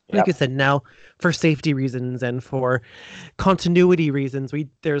 Like you yep. said, now for safety reasons and for continuity reasons,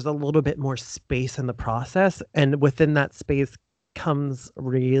 there's a little bit more space in the process, and within that space comes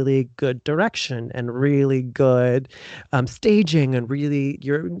really good direction and really good staging, and really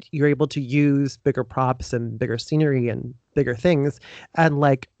you're able to use bigger props and bigger scenery and bigger things. And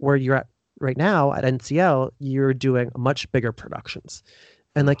like where you're at right now at NCL, you're doing much bigger productions.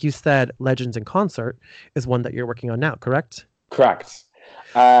 And like you said, Legends in Concert is one that you're working on now, correct? Correct.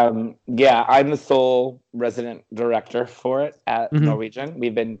 Yeah, I'm the sole resident director for it at Mm-hmm. Norwegian.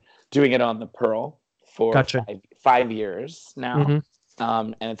 We've been doing it on the Pearl for Gotcha. five years now,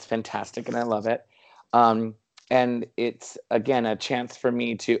 Mm-hmm. and it's fantastic, and I love it. And it's again a chance for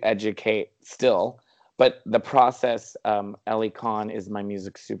me to educate still, but the process. Ellie Kahn is my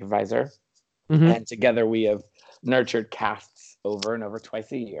music supervisor, Mm-hmm. and together we have nurtured casts over and over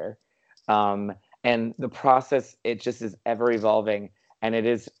twice a year. And the process, it just is ever evolving, and it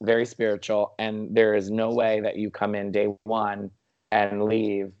is very spiritual, and there is no way that you come in day one and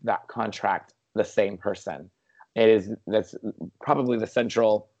leave that contract the same person. That's probably the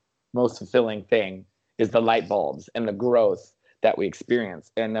central most fulfilling thing, is the light bulbs and the growth that we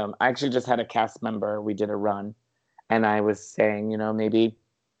experience. And I actually just had a cast member, we did a run, and I was saying, maybe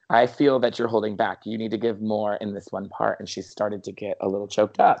I feel that you're holding back. You need to give more in this one part. And she started to get a little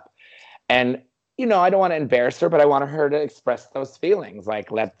choked up. And, I don't want to embarrass her, but I want her to express those feelings,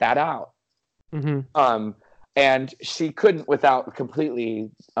 like let that out. Mm-hmm. And she couldn't without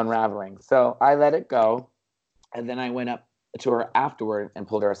completely unraveling. So I let it go. And then I went up to her afterward and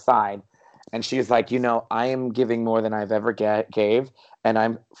pulled her aside. And she's like, I am giving more than I've ever gave. And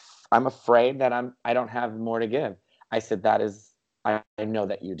I'm afraid that I don't have more to give. I said, I know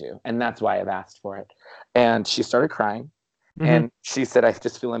that you do. And that's why I've asked for it. And she started crying. Mm-hmm. And she said, I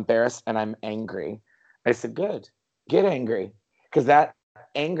just feel embarrassed and I'm angry. I said, good, get angry. Because that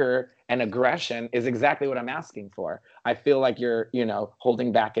anger and aggression is exactly what I'm asking for. I feel like you're,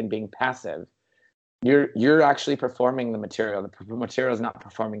 holding back and being passive. You're actually performing the material. The material is not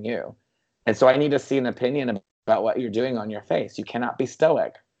performing you. And so I need to see an opinion about what you're doing on your face. You cannot be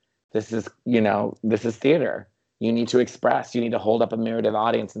stoic. This is theater. You need to express. You need to hold up a mirror to the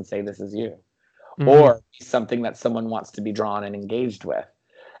audience and say, this is you. Mm-hmm. Or something that someone wants to be drawn and engaged with.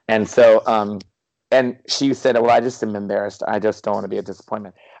 And so, and she said, well, I just am embarrassed. I just don't want to be a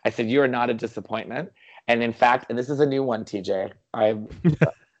disappointment. I said, you are not a disappointment. And in fact, and this is a new one, TJ.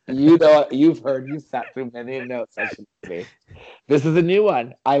 You've sat through many notes. I should say. This is a new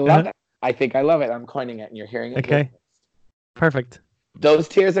one. I love it. I think I love it. I'm coining it and you're hearing it. Okay. Good. Perfect. Those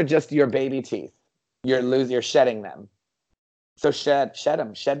tears are just your baby teeth. You're shedding them. So shed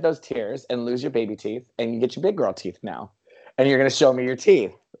them, shed those tears and lose your baby teeth, and you get your big girl teeth now. And you're going to show me your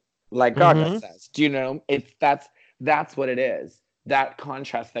teeth, like Gaga says. Do you know? That's what it is. That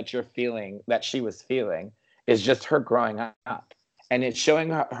contrast that you're feeling, that she was feeling, is just her growing up. And it's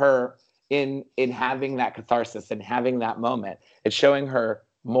showing her in having that catharsis and having that moment. It's showing her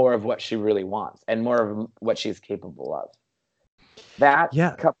more of what she really wants and more of what she's capable of. That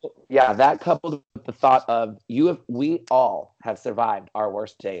coupled with the thought of we all have survived our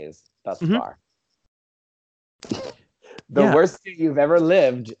worst days thus far. The worst day you've ever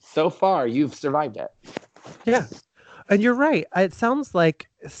lived so far, you've survived it. Yeah. And you're right. It sounds like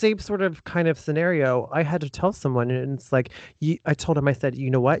same sort of kind of scenario. I had to tell someone, and it's like, I told him, I said, you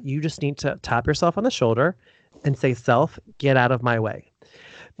know what? You just need to tap yourself on the shoulder and say, self, get out of my way.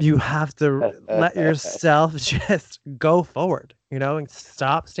 You have to let yourself just go forward, and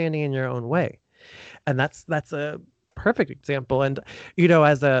stop standing in your own way. And that's a perfect example. And,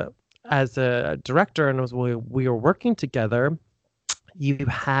 as a director, and as we were working together, you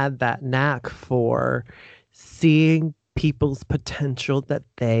had that knack for seeing people's potential that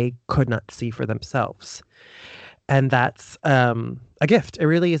they could not see for themselves. And that's a gift. It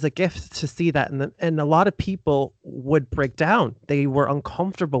really is a gift to see that. And a lot of people would break down. They were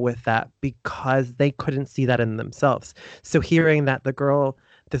uncomfortable with that because they couldn't see that in themselves. So hearing that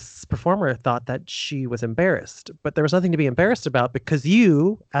this performer thought that she was embarrassed, but there was nothing to be embarrassed about because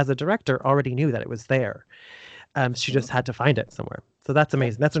you, as a director, already knew that it was there. She just had to find it somewhere. So that's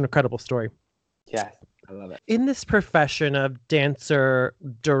amazing. That's an incredible story. Yes, I love it. In this profession of dancer,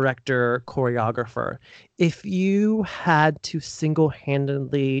 director, choreographer, if you had to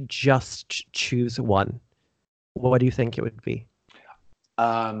single-handedly just choose one, what do you think it would be?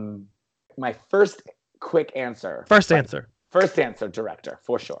 My first quick answer. First answer, director,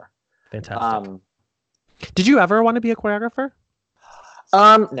 for sure. Fantastic. Did you ever want to be a choreographer?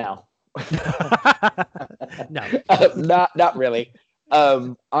 No. No. Not really.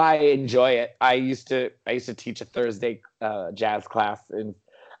 I enjoy it. I used to teach a Thursday jazz class, and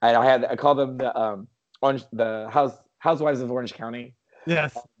I call them the Housewives of Orange County.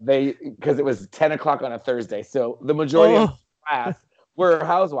 Yes. Because it was 10 o'clock on a Thursday, so the majority of the class were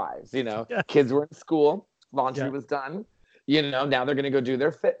housewives. Yeah. Kids were in school, laundry was done. Now they're going to go do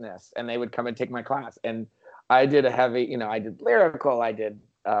their fitness, and they would come and take my class. And I did I did lyrical, I did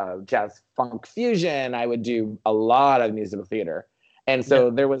jazz funk fusion. I would do a lot of musical theater. And so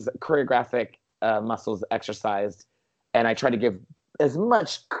there was choreographic muscles exercised, and I tried to give as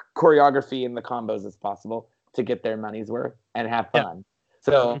much choreography in the combos as possible to get their money's worth and have fun.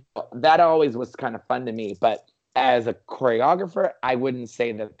 So that always was kind of fun to me. But as a choreographer, I wouldn't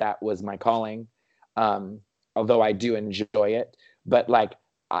say that was my calling, although I do enjoy it. But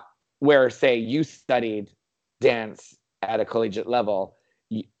where, say, you studied dance at a collegiate level,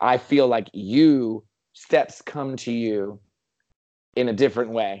 I feel like steps come to you in a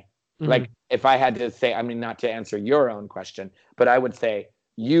different way. Mm-hmm. Like if I had to say, not to answer your own question, but I would say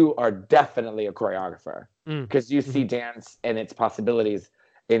you are definitely a choreographer because you see dance and its possibilities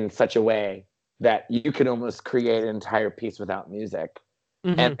in such a way that you can almost create an entire piece without music.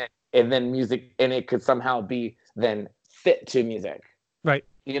 And then music, and it could somehow be then fit to music. Right.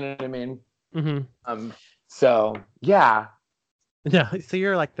 You know what I mean? So yeah. Yeah. So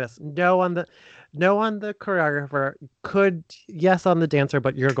you're like this. No on the choreographer, yes on the dancer,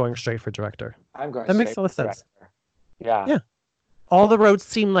 but you're going straight for director. That makes a lot of sense. Yeah. Yeah. All the roads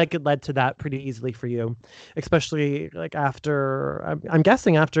seem like it led to that pretty easily for you, especially after, I'm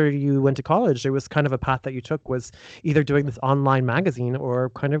guessing after you went to college, there was kind of a path that you took was either doing this online magazine or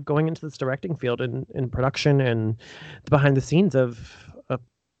kind of going into this directing field in production and the behind the scenes of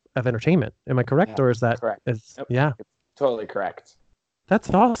entertainment. Am I correct? Yeah, or is that correct? Yeah. Totally correct. That's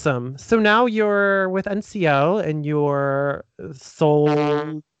awesome. So now you're with NCO and you're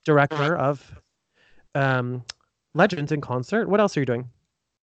sole director of Legends in Concert. What else are you doing?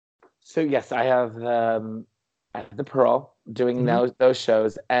 So yes, I have at the Pearl doing those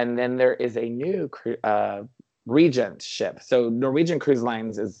shows, and then there is a new Regent ship. So Norwegian Cruise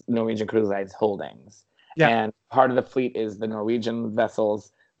Lines is Norwegian Cruise Lines Holdings, and part of the fleet is the Norwegian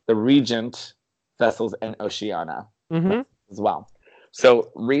vessels, the Regent vessels, and Oceania as well.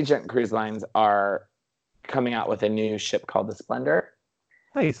 So Regent Cruise Lines are coming out with a new ship called the Splendor.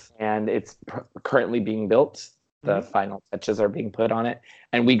 Nice. And it's currently being built. The final touches are being put on it.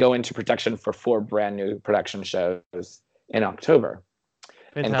 And we go into production for 4 brand new production shows in October.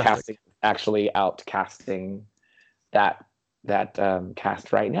 Fantastic. And casting, actually out casting that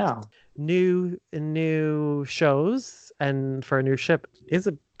cast right now. New shows and for a new ship is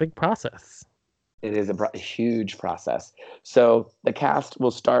a big process. It is a huge process. So the cast will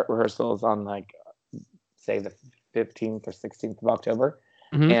start rehearsals on say the 15th or 16th of October.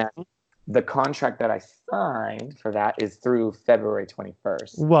 And the contract that I signed for that is through February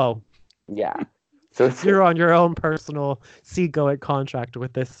 21st. Whoa. Yeah. So you're on your own personal seagoing contract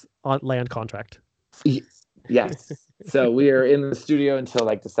with this land contract. Yes. So we are in the studio until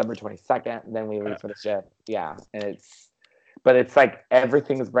December 22nd, and then we leave for the ship. Yeah. And it's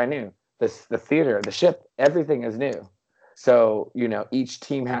everything is brand new. The theater, the ship, everything is new. So, each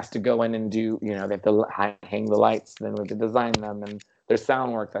team has to go in and do, they have to hang the lights, then we have to design them, and there's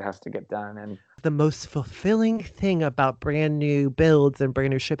sound work that has to get done. And the most fulfilling thing about brand new builds and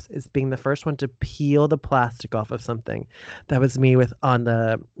brand new ships is being the first one to peel the plastic off of something. That was me on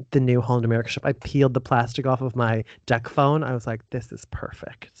the new Holland America ship. I peeled the plastic off of my deck phone. I was like, this is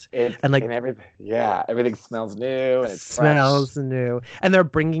perfect. Everything smells new. And it smells new. And they're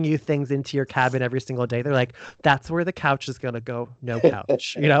bringing you things into your cabin every single day. They're like, that's where the couch is going to go. No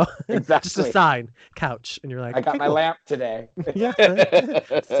couch, Exactly. Just a sign, couch. And you're like, I got my lamp today. Yeah.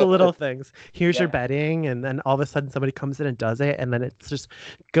 It's the little things. Here's your bedding, and then all of a sudden somebody comes in and does it, and then it's just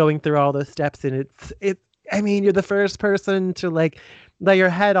going through all those steps, and I mean, you're the first person to like lay your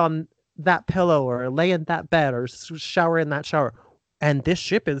head on that pillow or lay in that bed or shower in that shower. And this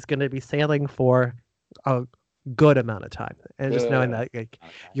ship is going to be sailing for a good amount of time. And just knowing that like,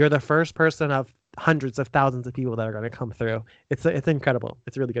 you're the first person of hundreds of thousands of people that are going to come through. It's incredible.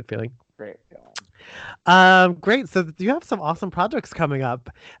 It's a really good feeling. Great. Great. So you have some awesome projects coming up.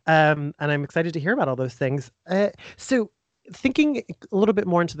 And I'm excited to hear about all those things. So thinking a little bit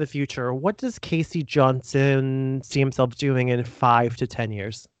more into the future, what does Casey Johnson see himself doing in 5 to 10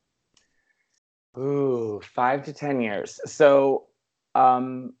 years? Ooh, 5 to 10 years. So,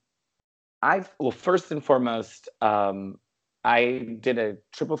 first and foremost, I did a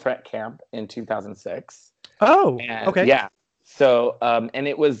triple threat camp in 2006. Oh, okay. Yeah. So, and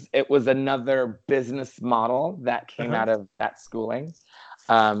it was another business model that came out of that schooling.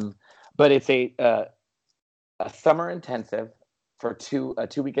 But it's a summer intensive for a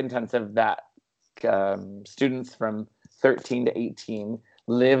 2-week intensive that students from 13 to 18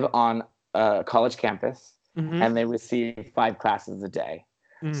 live on a college campus, and they receive 5 classes a day.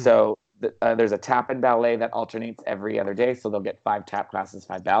 So there's a tap and ballet that alternates every other day. So they'll get 5 tap classes,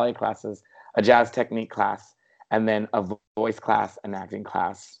 5 ballet classes, a jazz technique class, and then a voice class, an acting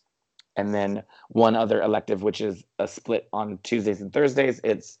class, and then one other elective, which is a split on Tuesdays and Thursdays.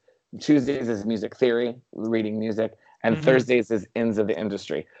 It's Tuesdays is music theory, reading music, and Thursdays is ins of the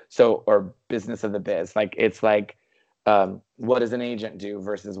industry. So, or business of the biz. Like, it's like, what does an agent do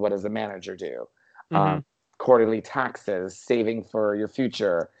versus what does a manager do? Quarterly taxes, saving for your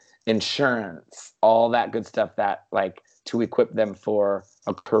future, insurance, all that good stuff that like to equip them for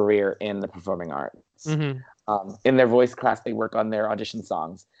a career in the performing arts. In their voice class, they work on their audition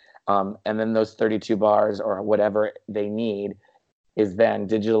songs. And then those 32 bars or whatever they need is then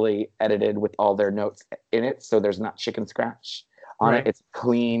digitally edited with all their notes in it. So there's not chicken scratch on it. It's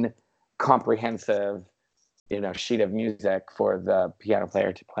clean, comprehensive, sheet of music for the piano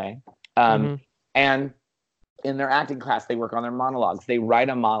player to play. And in their acting class, they work on their monologues. They write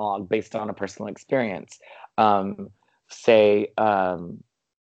a monologue based on a personal experience. Then they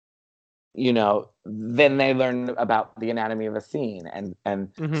learn about the anatomy of a scene and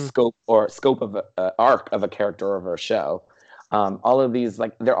scope of a arc of a character or of a show. All of these,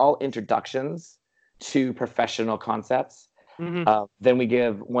 like, they're all introductions to professional concepts. Then we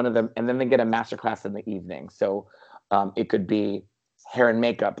give one of them, and then they get a master class in the evening. So it could be hair and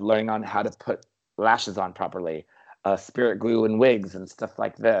makeup, learning on how to put lashes on properly, spirit glue and wigs and stuff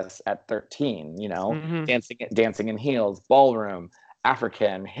like this at 13, dancing in heels, ballroom,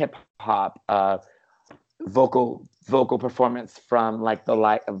 African, hip hop, vocal performance from like the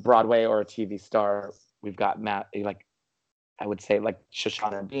light of Broadway or a TV star. We've got Matt, like I would say, like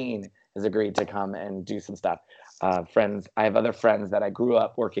Shoshana Bean has agreed to come and do some stuff. I have other friends that I grew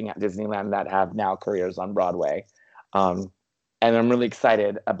up working at Disneyland that have now careers on Broadway. And I'm really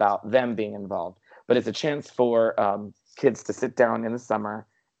excited about them being involved. But it's a chance for kids to sit down in the summer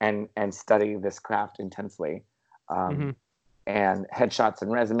and study this craft intensely. And headshots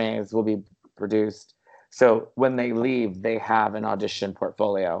and resumes will be produced. So when they leave, they have an audition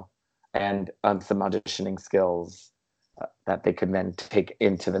portfolio and some auditioning skills that they can then take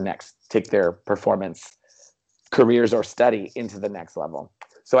their performance careers or study into the next level.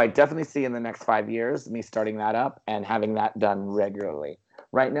 So I definitely see in the next 5 years me starting that up and having that done regularly.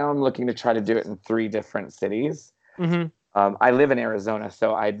 Right now, I'm looking to try to do it in 3 different cities. I live in Arizona,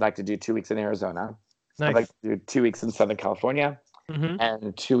 so I'd like to do 2 weeks in Arizona. Nice. I'd like to do 2 weeks in Southern California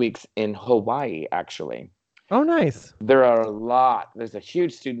and 2 weeks in Hawaii, actually. Oh, nice. There's a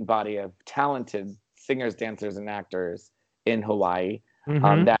huge student body of talented singers, dancers, and actors in Hawaii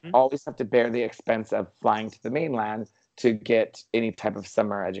that always have to bear the expense of flying to the mainland to get any type of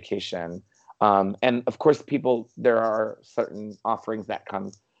summer education. And of course, there are certain offerings that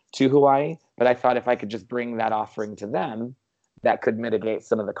come to Hawaii, but I thought if I could just bring that offering to them, that could mitigate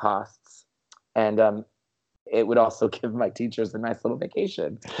some of the costs. And it would also give my teachers a nice little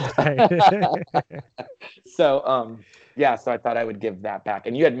vacation. So I thought I would give that back.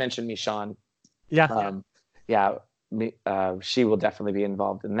 And you had mentioned Michonne. She will definitely be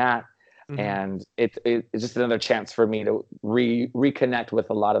involved in that. And it's just another chance for me to reconnect with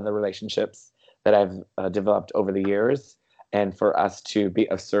a lot of the relationships that I've developed over the years, and for us to be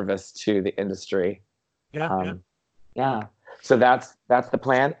of service to the industry. So that's the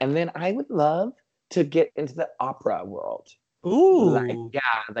plan. And then I would love to get into the opera world. Ooh.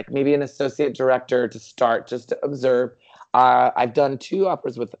 Like maybe an associate director to start, just to observe. I've done 2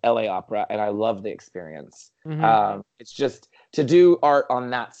 operas with LA Opera, and I love the experience. It's just to do art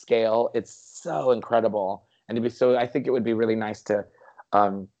on that scale. It's so incredible, and I think it would be really nice to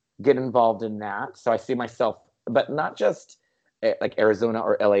get involved in that. So I see myself, but not just like Arizona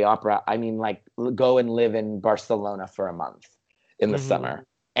or LA Opera. I mean, like go and live in Barcelona for a month in the summer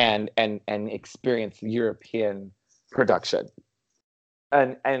and experience European production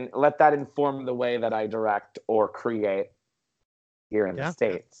and let that inform the way that I direct or create here in the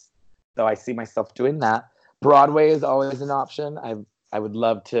States. So I see myself doing that. Broadway is always an option. I would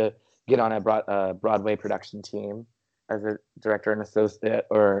love to get on a Broadway production team as a director and associate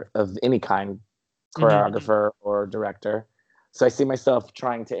or of any kind, choreographer or director. So I see myself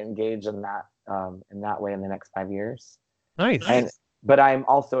trying to engage in that way in the next 5 years. Nice. But I'm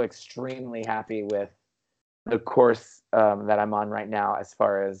also extremely happy with the course that I'm on right now as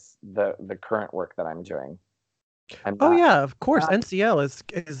far as the current work that I'm doing. Of course. NCL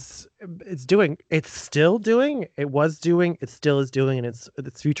is doing, it's still doing, it was doing, it still is doing, and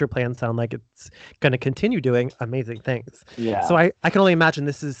its future plans sound like it's going to continue doing amazing things. Yeah. So I can only imagine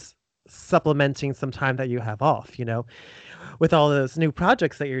this is supplementing some time that you have off, with all those new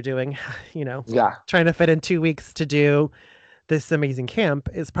projects that you're doing, trying to fit in 2 weeks to do this amazing camp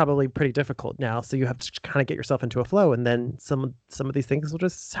is probably pretty difficult now. So you have to kind of get yourself into a flow, and then some of these things will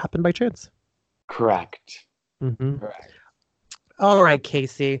just happen by chance. Correct. Correct. All right,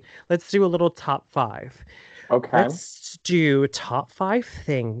 Casey, let's do a little top 5. Okay. Let's do top 5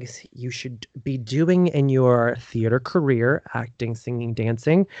 things you should be doing in your theater career, acting, singing,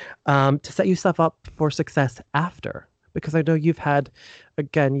 dancing, to set yourself up for success after. Because I know you had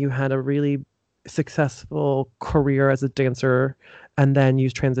a really successful career as a dancer, and then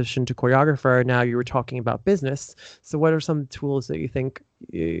you transitioned to choreographer. Now you were talking about business. So what are some tools that you think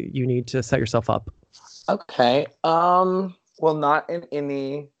you need to set yourself up? Okay. Well, not in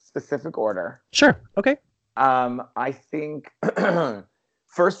any specific order. Sure. Okay. I think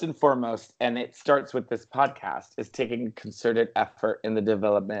first and foremost, and it starts with this podcast, is taking concerted effort in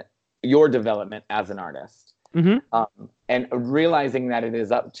your development as an artist. And realizing that it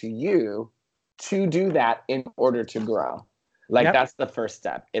is up to you to do that in order to grow. That's the first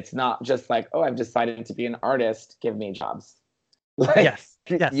step. It's not just like, oh, I've decided to be an artist, give me jobs. Yes.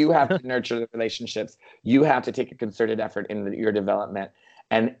 You have to nurture the relationships. You have to take a concerted effort in your development.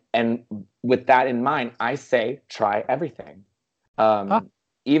 And with that in mind, I say try everything.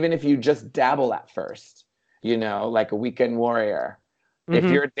 Even if you just dabble at first, like a weekend warrior. If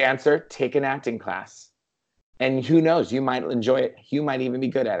you're a dancer, take an acting class. And who knows, you might enjoy it. You might even be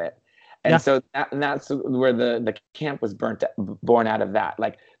good at it. And so that's where the camp was born out of that.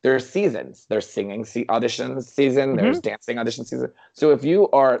 Like there are seasons. There's singing audition season. There's dancing audition season. So if you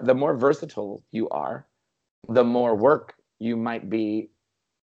are, the more versatile you are, the more work you might be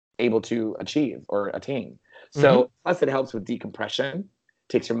able to achieve or attain. So plus it helps with decompression,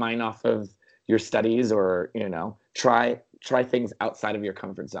 takes your mind off of your studies or, try things outside of your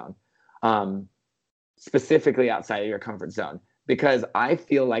comfort zone. Specifically outside of your comfort zone. Because I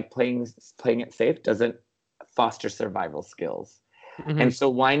feel like playing it safe doesn't foster survival skills. And so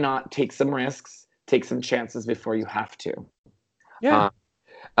why not take some risks, take some chances before you have to? Yeah.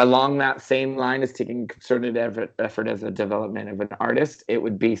 Along that same line as taking concerted effort as a development of an artist, it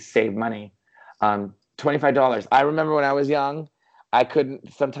would be save money. $25. I remember when I was young,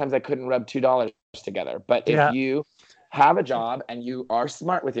 sometimes I couldn't rub $2 together. But if you have a job and you are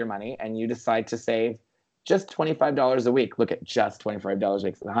smart with your money and you decide to save just $25 a week. Look at just $25 a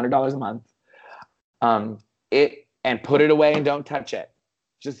week. It's $100 a month. And put it away and don't touch it.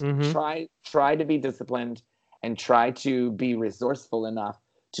 Just try to be disciplined and try to be resourceful enough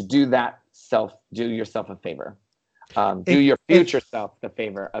to do yourself a favor. Do your future self the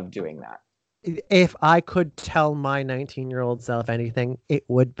favor of doing that. If I could tell my 19-year-old self anything, it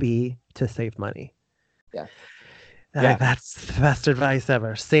would be to save money. Yeah. That's the best advice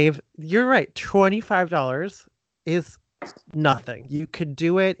ever. You're right. $25 is nothing. You could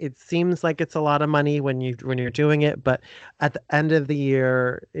do it. It seems like it's a lot of money when you're doing it, but at the end of the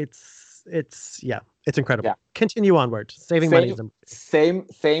year, it's incredible. Yeah. Continue onward. Saving money is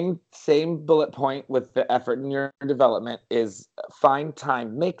important. Same bullet point with the effort in your development is make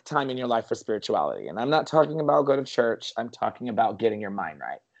time in your life for spirituality. And I'm not talking about go to church. I'm talking about getting your mind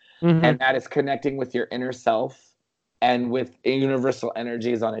right. And that is connecting with your inner self and with universal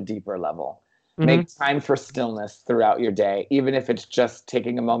energies on a deeper level. Make time for stillness throughout your day, even if it's just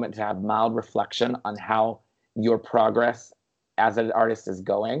taking a moment to have mild reflection on how your progress as an artist is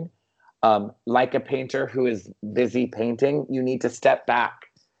going. Like a painter who is busy painting, you need to step back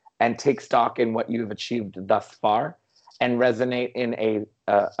and take stock in what you've achieved thus far and resonate in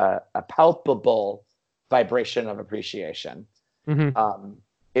a palpable vibration of appreciation.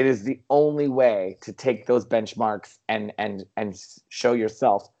 It is the only way to take those benchmarks and show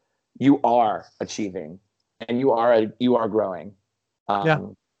yourself you are achieving, and you are growing. Yeah.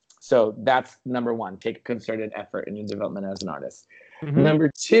 So that's number one. Take a concerted effort in your development as an artist. Mm-hmm.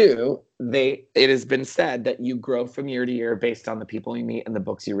 Number two, it has been said that you grow from year to year based on the people you meet and the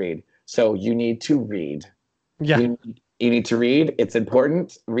books you read. So you need to read. Yeah. You need to read. It's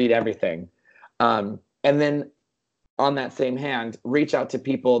important. Read everything. And then on that same hand, reach out to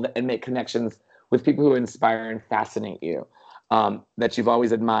people and make connections with people who inspire and fascinate you, that you've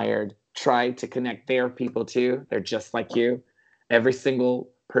always admired. Try to connect their people too. They're just like you. Every single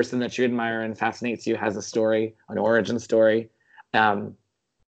person that you admire and fascinates you has a story, an origin story.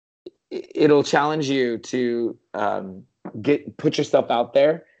 It'll challenge you to put yourself out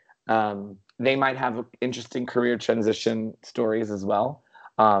there. They might have interesting career transition stories as well.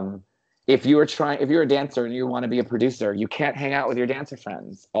 If you're a dancer and you want to be a producer, you can't hang out with your dancer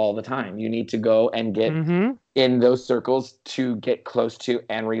friends all the time. You need to go and get in those circles to get close to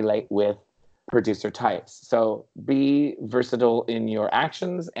and relate with producer types. So be versatile in your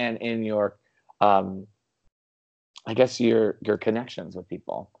actions and in your, I guess your connections with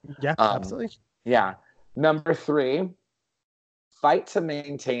people. Yeah, absolutely. Yeah. Number three, fight to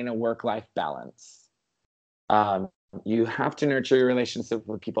maintain a work-life balance. You have to nurture your relationship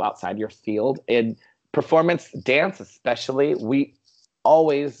with people outside your field. In performance dance, especially, we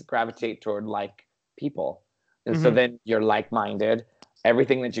always gravitate toward like people. And so then you're like-minded.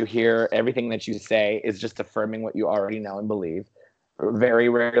 Everything that you hear, everything that you say is just affirming what you already know and believe. Very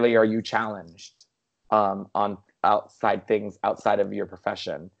rarely are you challenged on outside things outside of your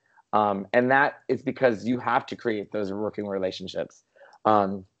profession. And that is because you have to create those working relationships.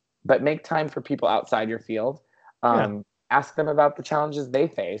 But make time for people outside your field. Ask them about the challenges they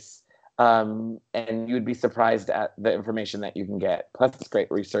face. And you'd be surprised at the information that you can get. Plus, it's great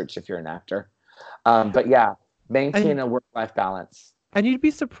research if you're an actor. But yeah, maintain a work-life balance. And you'd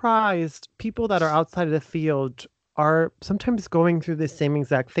be surprised, people that are outside of the field are sometimes going through the same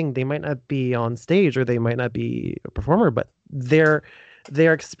exact thing. They might not be on stage or they might not be a performer, but their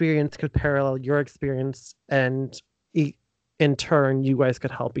experience could parallel your experience, and in turn, you guys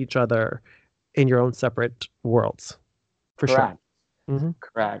could help each other in your own separate worlds. For Correct. Sure. Mm-hmm.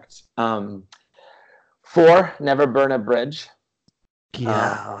 Correct. 4, never burn a bridge.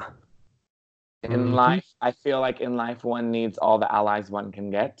 Yeah. In life, I feel like in life, one needs all the allies one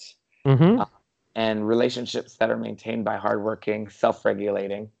can get. And relationships that are maintained by hardworking,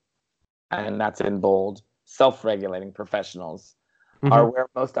 self-regulating, and that's in bold, self-regulating professionals are where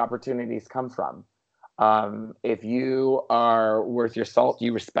most opportunities come from. If you are worth your salt,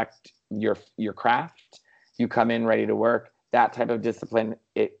 you respect your craft, you come in ready to work, that type of discipline,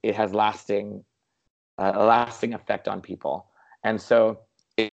 it has a lasting effect on people. And so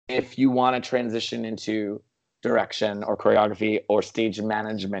if you want to transition into direction or choreography or stage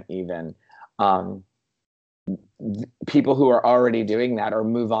management even, people who are already doing that or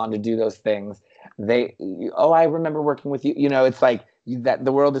move on to do those things, I remember working with you. It's like that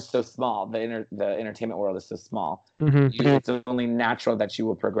the world is so small. The entertainment world is so small. It's only natural that you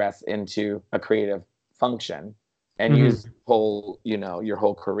will progress into a creative function and use your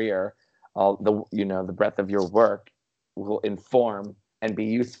whole career, all the breadth of your work will inform and be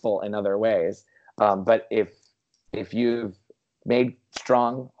useful in other ways. But if you've made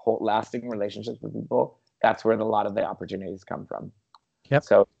strong, lasting relationships with people, that's where a lot of the opportunities come from. Yep.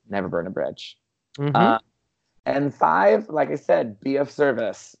 So never burn a bridge. And 5, like I said, be of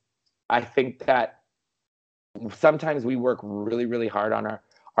service. I think that sometimes we work really, really hard on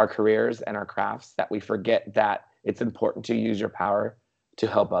our careers and our crafts that we forget that it's important to use your power to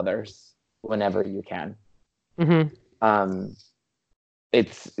help others whenever you can.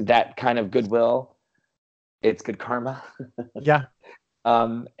 It's that kind of goodwill. It's good karma. Yeah.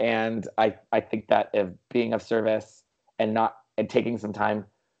 And I think that if being of service and taking some time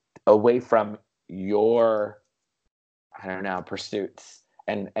away from your, pursuits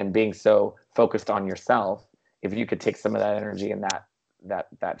and being so focused on yourself, if you could take some of that energy and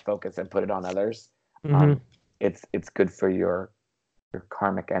that focus and put it on others, it's good for your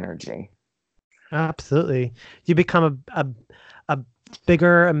karmic energy. Absolutely. You become a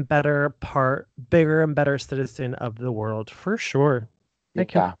bigger and better citizen of the world, for sure. I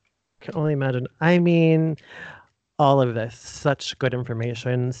can only imagine. I mean, all of this, such good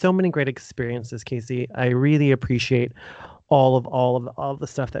information, so many great experiences, Casey. I really appreciate all of the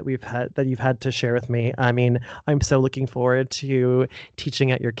stuff that you've had to share with me. I mean, I'm so looking forward to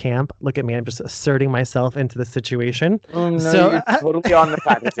teaching at your camp. Look at me, I'm just asserting myself into the situation. Oh, no, so you're totally on the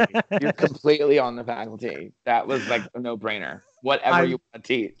faculty. You're completely on the faculty. That was like a no-brainer. Whatever you want to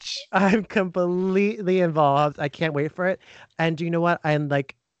teach. I'm completely involved. I can't wait for it. And do you know what?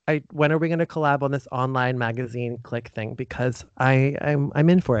 I when are we going to collab on this online magazine click thing? Because I'm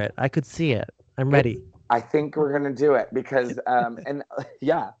in for it. I could see it. I'm ready. I think we're going to do it because, and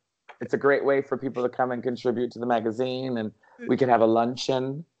yeah, it's a great way for people to come and contribute to the magazine, and we could have a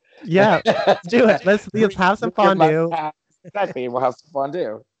luncheon. Yeah, let's do it. Let's have some fondue. Exactly. We'll have some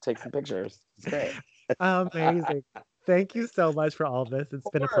fondue. Take some pictures. It's great. Amazing. Thank you so much for all of this. It's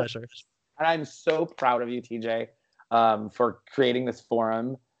been a pleasure. And I'm so proud of you, TJ, for creating this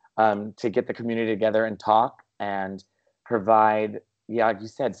forum to get the community together and talk and provide, like you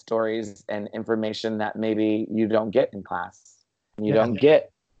said, stories and information that maybe you don't get in class. You don't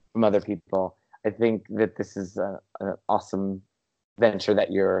get from other people. I think that this is an awesome venture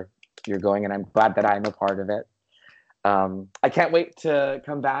that you're going, and I'm glad that I'm a part of it. I can't wait to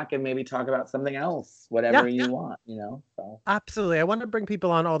come back and maybe talk about something else, whatever you want, So. Absolutely. I want to bring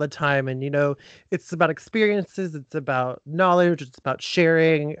people on all the time, and it's about experiences, it's about knowledge, it's about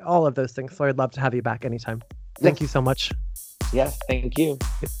sharing, all of those things. So I'd love to have you back anytime. Thank you so much. Yes, thank you.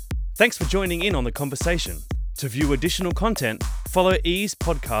 Thanks for joining in on the conversation. To view additional content, follow Ease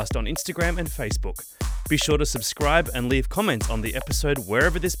Podcast on Instagram and Facebook. Be sure to subscribe and leave comments on the episode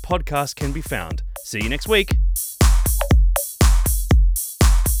wherever this podcast can be found. See you next week.